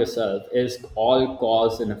around yourself is all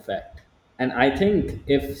cause and effect. And I think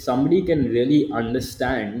if somebody can really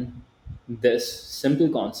understand this simple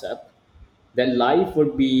concept, then life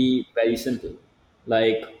would be very simple.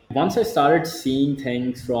 Like, once I started seeing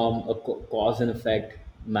things from a cause and effect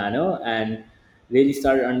manner and really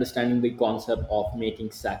started understanding the concept of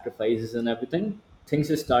making sacrifices and everything, things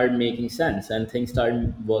just started making sense and things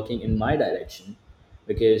started working in my direction,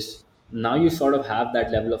 because now you sort of have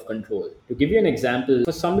that level of control. To give you an example,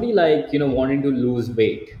 for somebody like, wanting to lose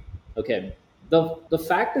weight, okay, the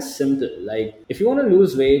fact is simple. Like, if you want to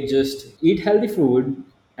lose weight, just eat healthy food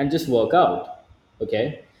and just work out.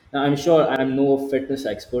 Okay. Now, I'm sure I'm no fitness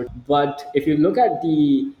expert, but if you look at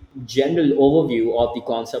the general overview of the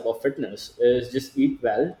concept of fitness, is just eat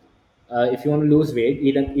well. If you want to lose weight,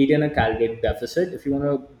 eat in a calorie deficit. If you want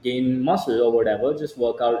to gain muscle or whatever, just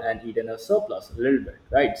work out and eat in a surplus a little bit,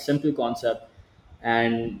 right? Simple concept,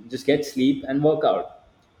 and just get sleep and work out.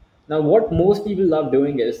 Now, what most people love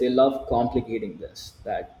doing is they love complicating this.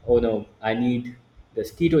 That, oh no, I need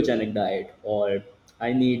this ketogenic diet, or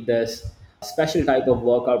I need this special type of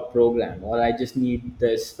workout program, or I just need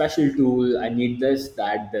this special tool. I need this,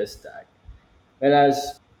 that.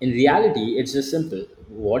 Whereas in reality, it's just simple.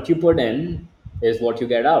 What you put in is what you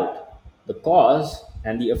get out, the cause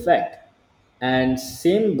and the effect. And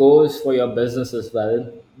same goes for your business as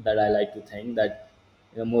well. That I like to think that,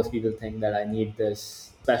 most people think that I need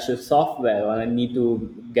this special software, or I need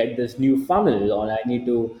to get this new funnel, or I need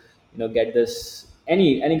to, get this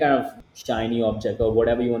any kind of shiny object or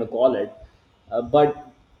whatever you want to call it.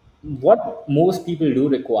 But what most people do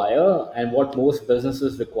require and what most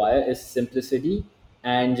businesses require is simplicity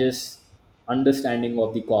and just understanding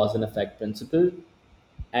of the cause and effect principle,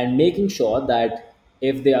 and making sure that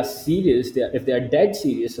if they are serious, if they are dead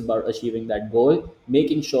serious about achieving that goal,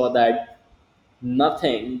 making sure that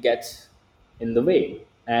nothing gets in the way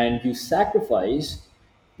and you sacrifice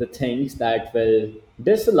the things that will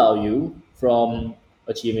disallow you from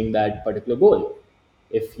achieving that particular goal.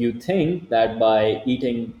 If you think that by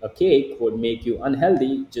eating a cake would make you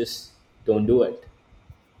unhealthy, just don't do it.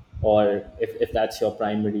 Or if that's your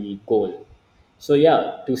primary goal. So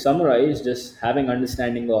yeah, to summarize, just having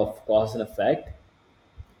understanding of cause and effect,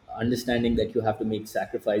 understanding that you have to make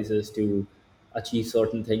sacrifices to achieve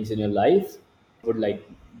certain things in your life would like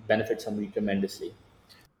benefit somebody tremendously.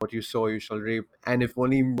 What you sow, you shall reap. And if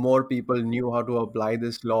only more people knew how to apply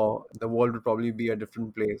this law, the world would probably be a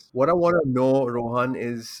different place. What I want to know, Rohan,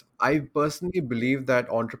 is I personally believe that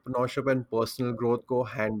entrepreneurship and personal growth go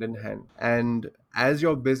hand in hand. And as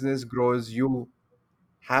your business grows, you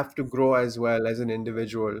have to grow as well as an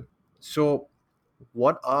individual. So,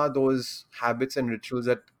 what are those habits and rituals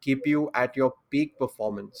that keep you at your peak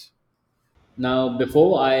performance? Now,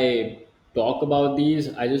 before I talk about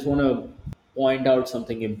these, I just want to point out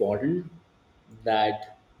something important,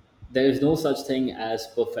 that there is no such thing as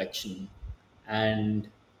perfection. And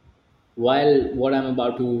while what I'm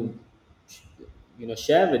about to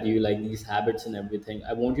share with you, like these habits and everything,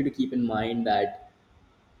 I want you to keep in mind that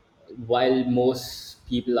while most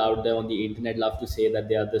people out there on the internet love to say that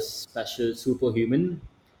they are this special superhuman,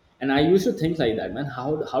 and I used to think like that, man,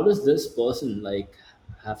 how does this person like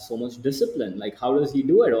have so much discipline? Like, how does he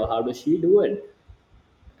do it, or how does she do it?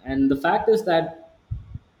 And the fact is that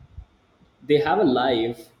they have a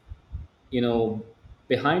life, you know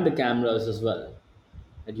behind the cameras as well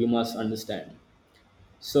that you must understand.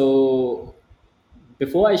 So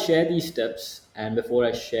before I share these tips and before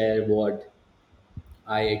I share what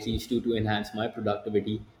I at least do to enhance my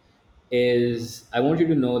productivity, is I want you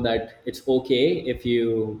to know that it's okay if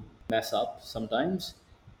you mess up sometimes,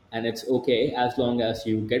 and it's okay as long as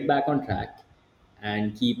you get back on track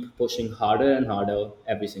and keep pushing harder and harder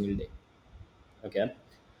every single day. Okay.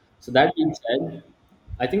 So that being said,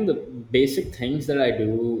 I think the basic things that I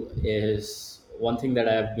do is one thing that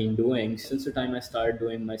I've been doing since the time I started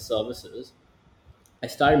doing my services. I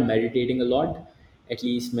started meditating a lot. At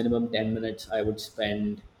least minimum 10 minutes I would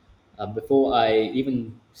spend before I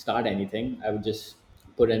even start anything. I would just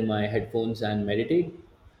put in my headphones and meditate.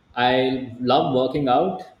 I love working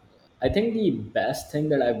out. I think the best thing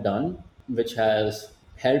that I've done, which has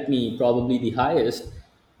helped me probably the highest,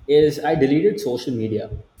 is I deleted social media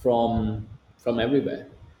from everywhere.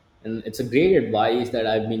 And it's a great advice that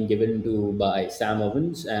I've been given to by Sam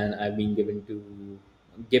Owens and I've been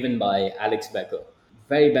given by Alex Becker.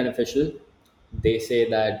 Very beneficial. They say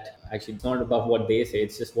that actually it's not about what they say,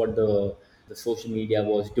 it's just what the social media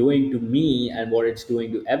was doing to me and what it's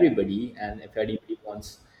doing to everybody. And if anybody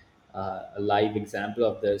wants a live example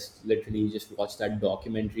of this, literally just watch that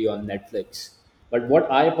documentary on Netflix. But what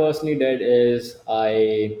I personally did is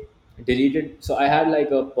I deleted. So I had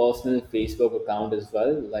like a personal Facebook account as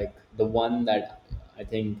well. Like the one that I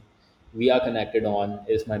think we are connected on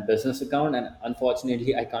is my business account, and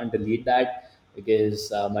unfortunately, I can't delete that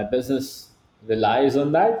because my business relies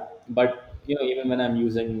on that. But even when I'm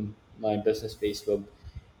using my business Facebook,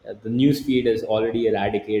 the news feed is already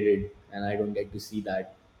eradicated, and I don't get to see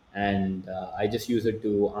that. And I just use it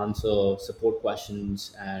to answer support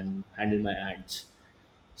questions and handle my ads.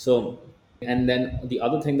 So, and then the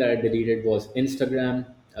other thing that I deleted was Instagram.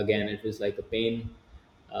 Again, it was like a pain.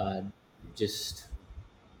 Uh, just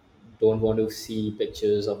don't want to see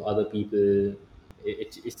pictures of other people.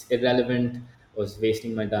 It's irrelevant. I was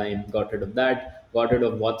wasting my time. Got rid of that. Got rid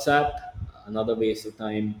of WhatsApp. Another waste of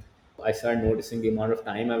time. I started noticing the amount of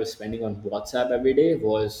time I was spending on WhatsApp every day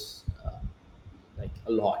was like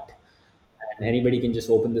a lot. And anybody can just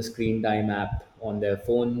open the screen time app on their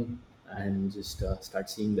phone and just start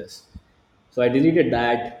seeing this. So I deleted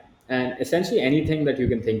that, and essentially anything that you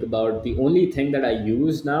can think about. The only thing that I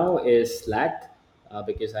use now is Slack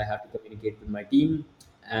because I have to communicate with my team,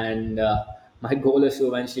 and my goal is to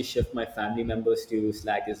eventually shift my family members to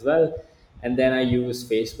Slack as well. And then I use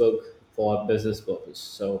Facebook for business purpose.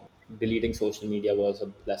 So deleting social media was a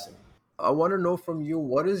blessing. I want to know from you,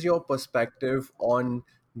 what is your perspective on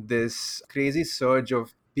this crazy surge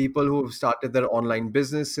of people who have started their online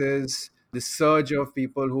businesses, the surge of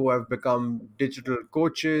people who have become digital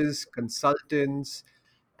coaches, consultants,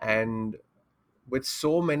 and with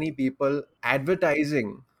so many people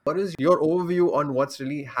advertising? What is your overview on what's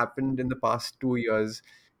really happened in the past 2 years?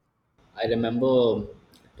 I remember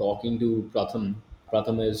talking to Pratham.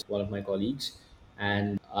 Pratham is one of my colleagues,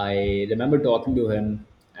 and I remember talking to him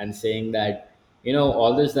and saying that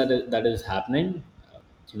all this that is happening,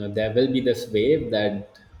 there will be this wave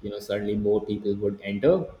that suddenly more people would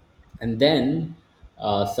enter, and then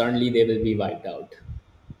suddenly they will be wiped out.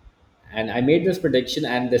 And I made this prediction,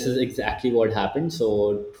 and this is exactly what happened.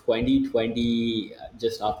 So 2020,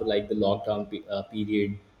 just after like the lockdown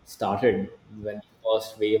period started, when the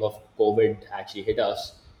first wave of COVID actually hit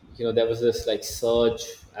us, there was this like surge,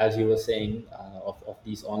 as you were saying, of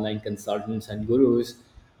these online consultants and gurus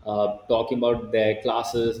talking about their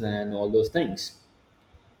classes and all those things.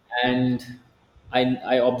 And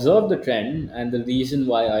I observed the trend, and the reason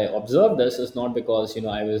why I observed this is not because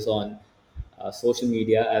I was on social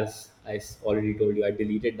media, as already told you I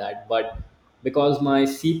deleted that, but because my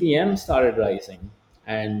CPM started rising.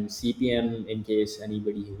 And CPM, in case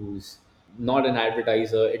anybody who's not an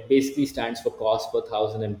advertiser, it basically stands for cost per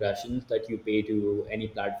thousand impressions that you pay to any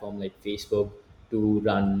platform like Facebook to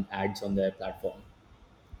run ads on their platform.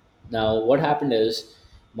 Now, what happened is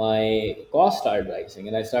my cost started rising,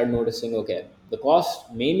 and I started noticing okay, the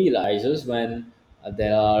cost mainly rises when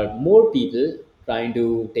there are more people trying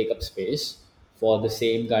to take up space for the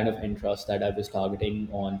same kind of interest that I was targeting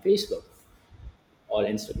on Facebook or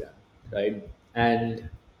Instagram, right? And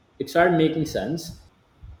it started making sense.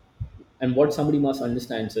 And what somebody must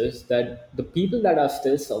understand is that the people that are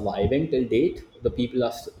still surviving till date, the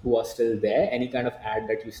people who are still there, any kind of ad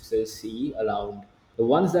that you still see around, the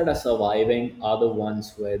ones that are surviving are the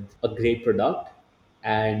ones with a great product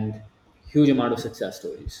and huge amount of success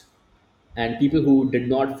stories. And people who did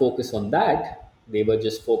not focus on that, they were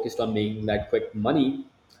just focused on making that quick money.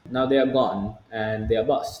 Now they are gone and they are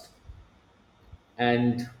bust.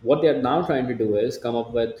 And what they're now trying to do is come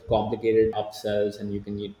up with complicated upsells, and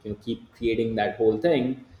you keep creating that whole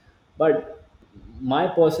thing. But my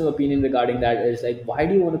personal opinion regarding that is like, why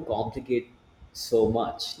do you want to complicate so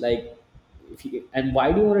much? Like, and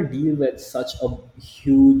why do you want to deal with such a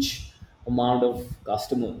huge amount of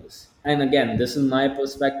customers? And again, this is my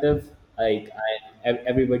perspective.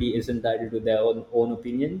 Everybody is entitled to their own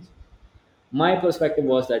opinions. My perspective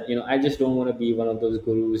was that, I just don't want to be one of those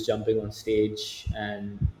gurus jumping on stage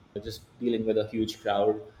and just dealing with a huge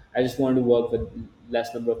crowd. I just want to work with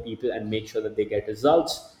less number of people and make sure that they get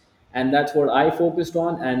results. And that's what I focused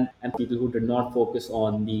on. And people who did not focus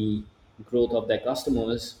on the growth of their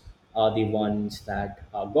customers are the ones that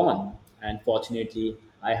are gone. And fortunately,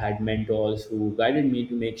 I had mentors who guided me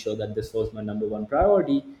to make sure that this was my number one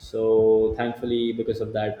priority. So thankfully, because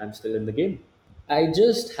of that, I'm still in the game. I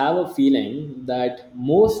just have a feeling that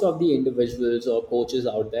most of the individuals or coaches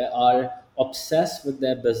out there are obsessed with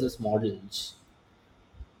their business models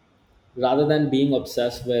rather than being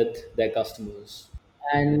obsessed with their customers.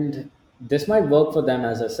 And this might work for them,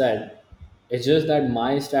 as I said. It's just that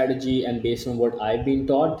my strategy, and based on what I've been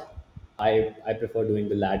taught, I prefer doing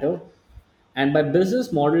the latter. And by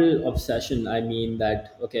business model obsession, I mean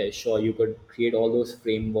that, okay, sure, you could create all those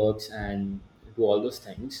frameworks and do all those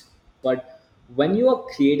things. But when you are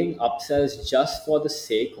creating upsells just for the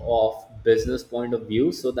sake of business point of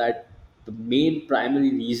view, so that the main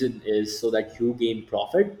primary reason is so that you gain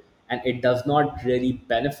profit and it does not really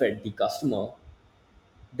benefit the customer,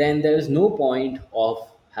 then there is no point of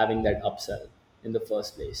having that upsell in the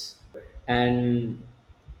first place. And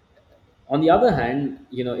on the other hand,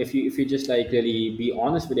 if you just like really be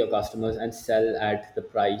honest with your customers and sell at the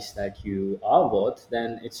price that you are worth,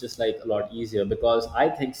 then it's just like a lot easier, because I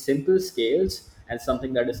think simple scales and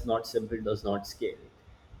something that is not simple does not scale,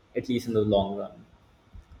 at least in the long run.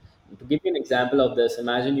 To give you an example of this,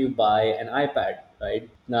 imagine you buy an iPad, right?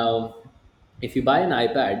 Now, if you buy an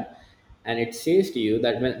iPad and it says to you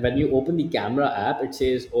that when you open the camera app, it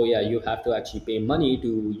says, oh yeah, you have to actually pay money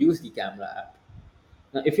to use the camera app.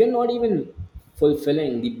 Now, if you're not even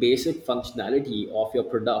fulfilling the basic functionality of your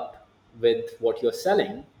product with what you're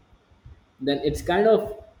selling, then it's kind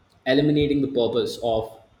of eliminating the purpose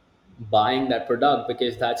of buying that product,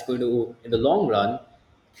 because that's going to, in the long run,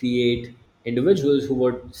 create individuals who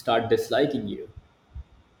would start disliking you,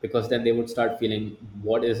 because then they would start feeling,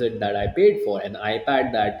 what is it that I paid for? An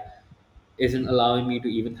iPad that isn't allowing me to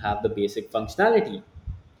even have the basic functionality.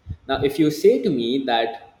 Now, if you say to me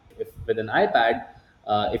that if with an iPad,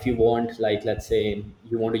 if you want, like, let's say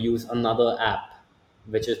you want to use another app,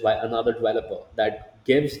 which is by another developer, that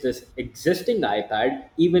gives this existing iPad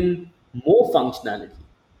even more functionality,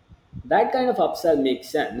 that kind of upsell makes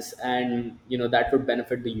sense, and that would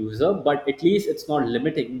benefit the user, but at least it's not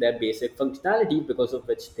limiting their basic functionality because of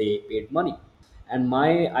which they paid money. And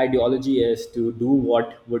my ideology is to do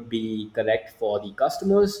what would be correct for the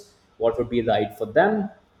customers, what would be right for them.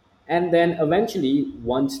 And then eventually,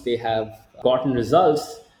 once they have gotten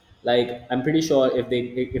results, like, I'm pretty sure if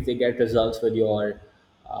they get results with your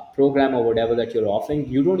program or whatever that you're offering,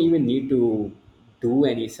 you don't even need to do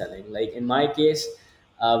any selling. Like in my case,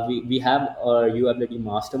 we have a UAbility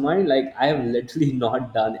mastermind. Like, I have literally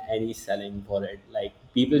not done any selling for it. Like,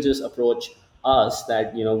 people just approach us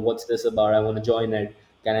that, what's this about? I want to join it.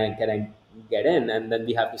 Can I get in? And then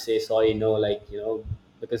we have to say sorry, no, like,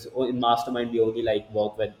 because in mastermind we only like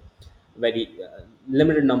work with very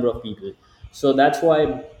limited number of people. So that's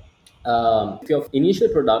why, if your initial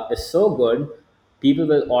product is so good, people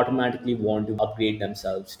will automatically want to upgrade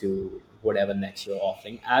themselves to whatever next you're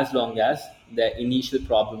offering, as long as their initial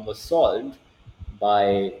problem was solved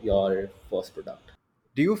by your first product.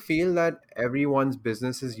 Do you feel that everyone's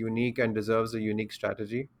business is unique and deserves a unique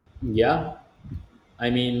strategy? Yeah, I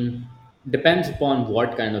mean, depends upon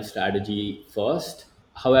what kind of strategy first.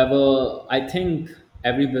 However, I think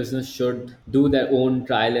every business should do their own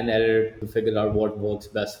trial and error to figure out what works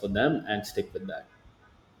best for them and stick with that.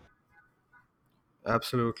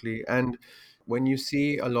 Absolutely. And when you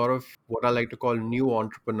see a lot of what I like to call new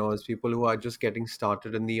entrepreneurs, people who are just getting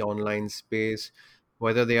started in the online space,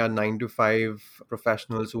 whether they are 9 to 5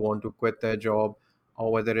 professionals who want to quit their job,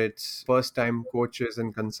 or whether it's first time coaches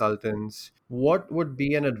and consultants, what would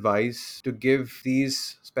be an advice to give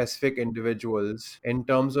these specific individuals in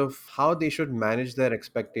terms of how they should manage their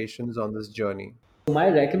expectations on this journey? My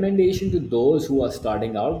recommendation to those who are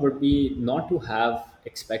starting out would be not to have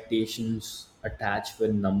expectations attached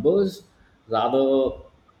with numbers. Rather,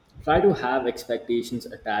 try to have expectations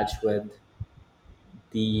attached with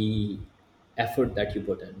the effort that you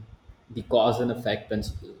put in, the cause and effect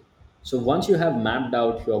principle. So once you have mapped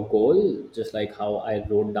out your goal, just like how I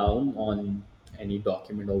wrote down on any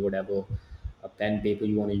document or whatever, a pen, paper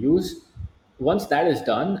you want to use, once that is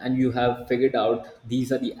done and you have figured out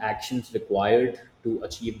these are the actions required to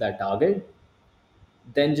achieve that target,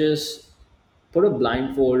 then just put a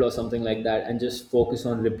blindfold or something like that and just focus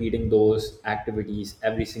on repeating those activities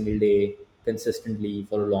every single day consistently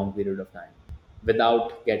for a long period of time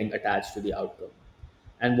without getting attached to the outcome.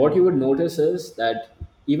 And what you would notice is that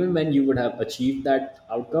even when you would have achieved that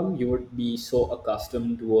outcome, you would be so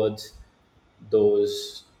accustomed towards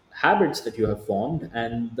those habits that you have formed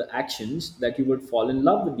and the actions that you would fall in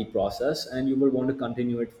love with the process and you would want to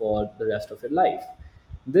continue it for the rest of your life.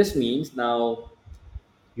 This means now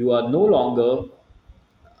you are no longer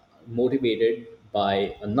motivated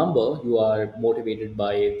by a number, you are motivated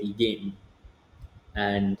by the game.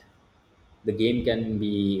 And the game can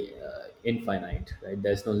be infinite, right?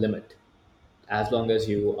 There's no limit. As long as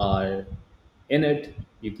you are in it,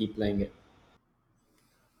 you keep playing it.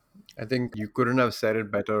 I think you couldn't have said it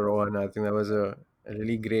better, Rohan. I think that was a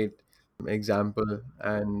really great example.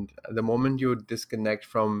 And the moment you disconnect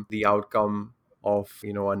from the outcome of,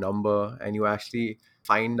 a number, and you actually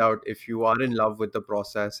find out if you are in love with the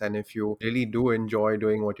process and if you really do enjoy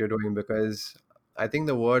doing what you're doing, because I think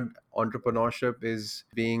the word entrepreneurship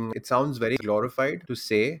it sounds very glorified to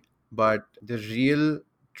say, but the real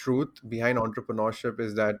truth behind entrepreneurship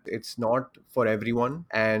is that it's not for everyone.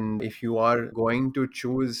 And if you are going to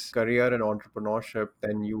choose career in entrepreneurship,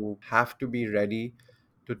 then you have to be ready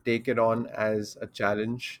to take it on as a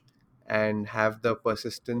challenge and have the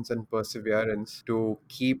persistence and perseverance to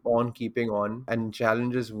keep on keeping on. And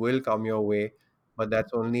challenges will come your way, but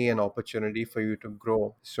that's only an opportunity for you to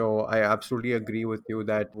grow. So I absolutely agree with you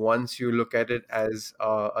that once you look at it as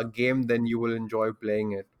a game, then you will enjoy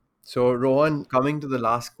playing it. So, Rohan, coming to the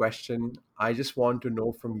last question, I just want to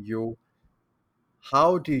know from you,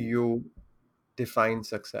 how do you define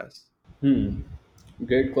success? Hmm.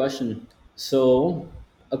 Great question. So,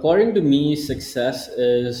 according to me, success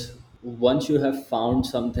is once you have found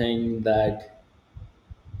something that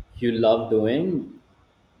you love doing,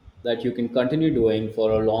 that you can continue doing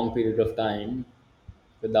for a long period of time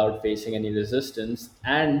without facing any resistance,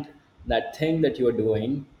 and that thing that you are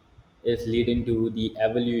doing is leading to the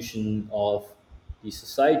evolution of the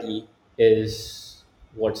society, is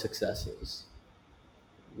what success is.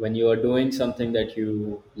 When you are doing something that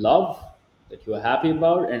you love, that you are happy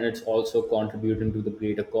about, and it's also contributing to the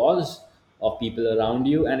greater cause of people around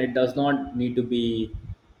you, and it does not need to be,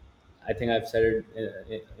 I think I've said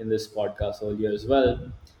it in this podcast earlier as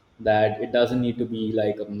well, that it doesn't need to be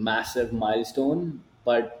like a massive milestone,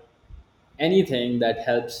 but anything that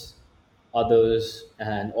helps others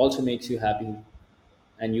and also makes you happy,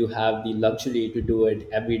 and you have the luxury to do it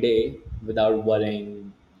every day without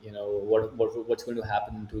worrying, what's going to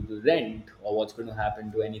happen to the rent or what's going to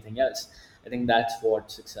happen to anything else. I think that's what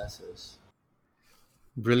success is.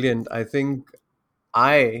 Brilliant. I think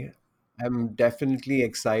I am definitely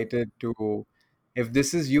excited to. If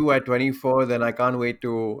this is you at 24, then I can't wait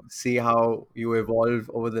to see how you evolve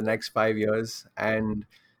over the next 5 years. And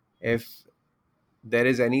if there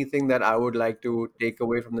is anything that I would like to take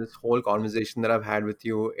away from this whole conversation that I've had with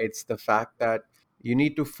you, it's the fact that you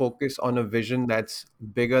need to focus on a vision that's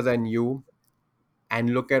bigger than you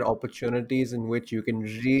and look at opportunities in which you can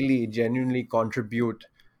really genuinely contribute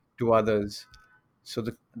to others. So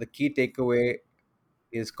the key takeaway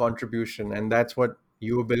is contribution, and that's what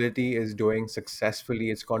Uability is doing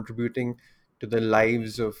successfully. It's contributing to the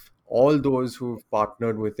lives of all those who've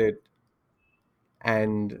partnered with it.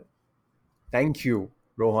 And thank you,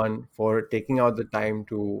 Rohan, for taking out the time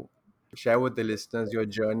to share with the listeners your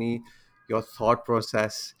journey, your thought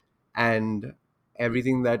process, and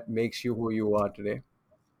everything that makes you who you are today.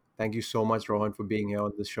 Thank you so much, Rohan, for being here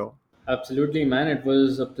on the show. Absolutely, man. It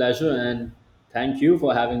was a pleasure, and thank you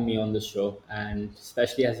for having me on the show, and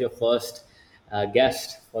especially as your first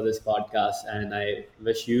guest for this podcast. And I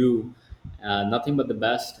wish you nothing but the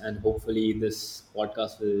best, and hopefully, this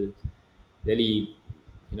podcast will really,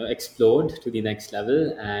 explode to the next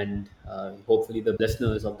level, and hopefully, the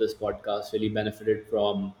listeners of this podcast really benefited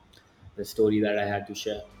from the story that I had to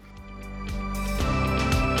share.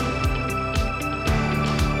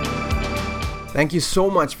 Thank you so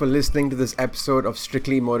much for listening to this episode of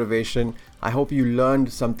Strictly Motivation. I hope you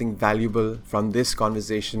learned something valuable from this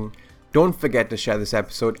conversation. Don't forget to share this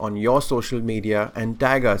episode on your social media and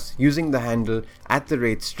tag us using the handle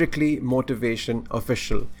 @Strictly Motivation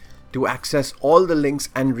Official. To access all the links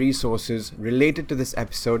and resources related to this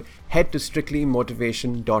episode, head to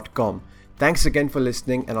strictlymotivation.com. Thanks again for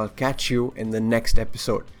listening, and I'll catch you in the next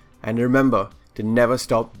episode. And remember to never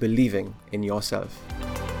stop believing in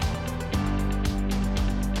yourself.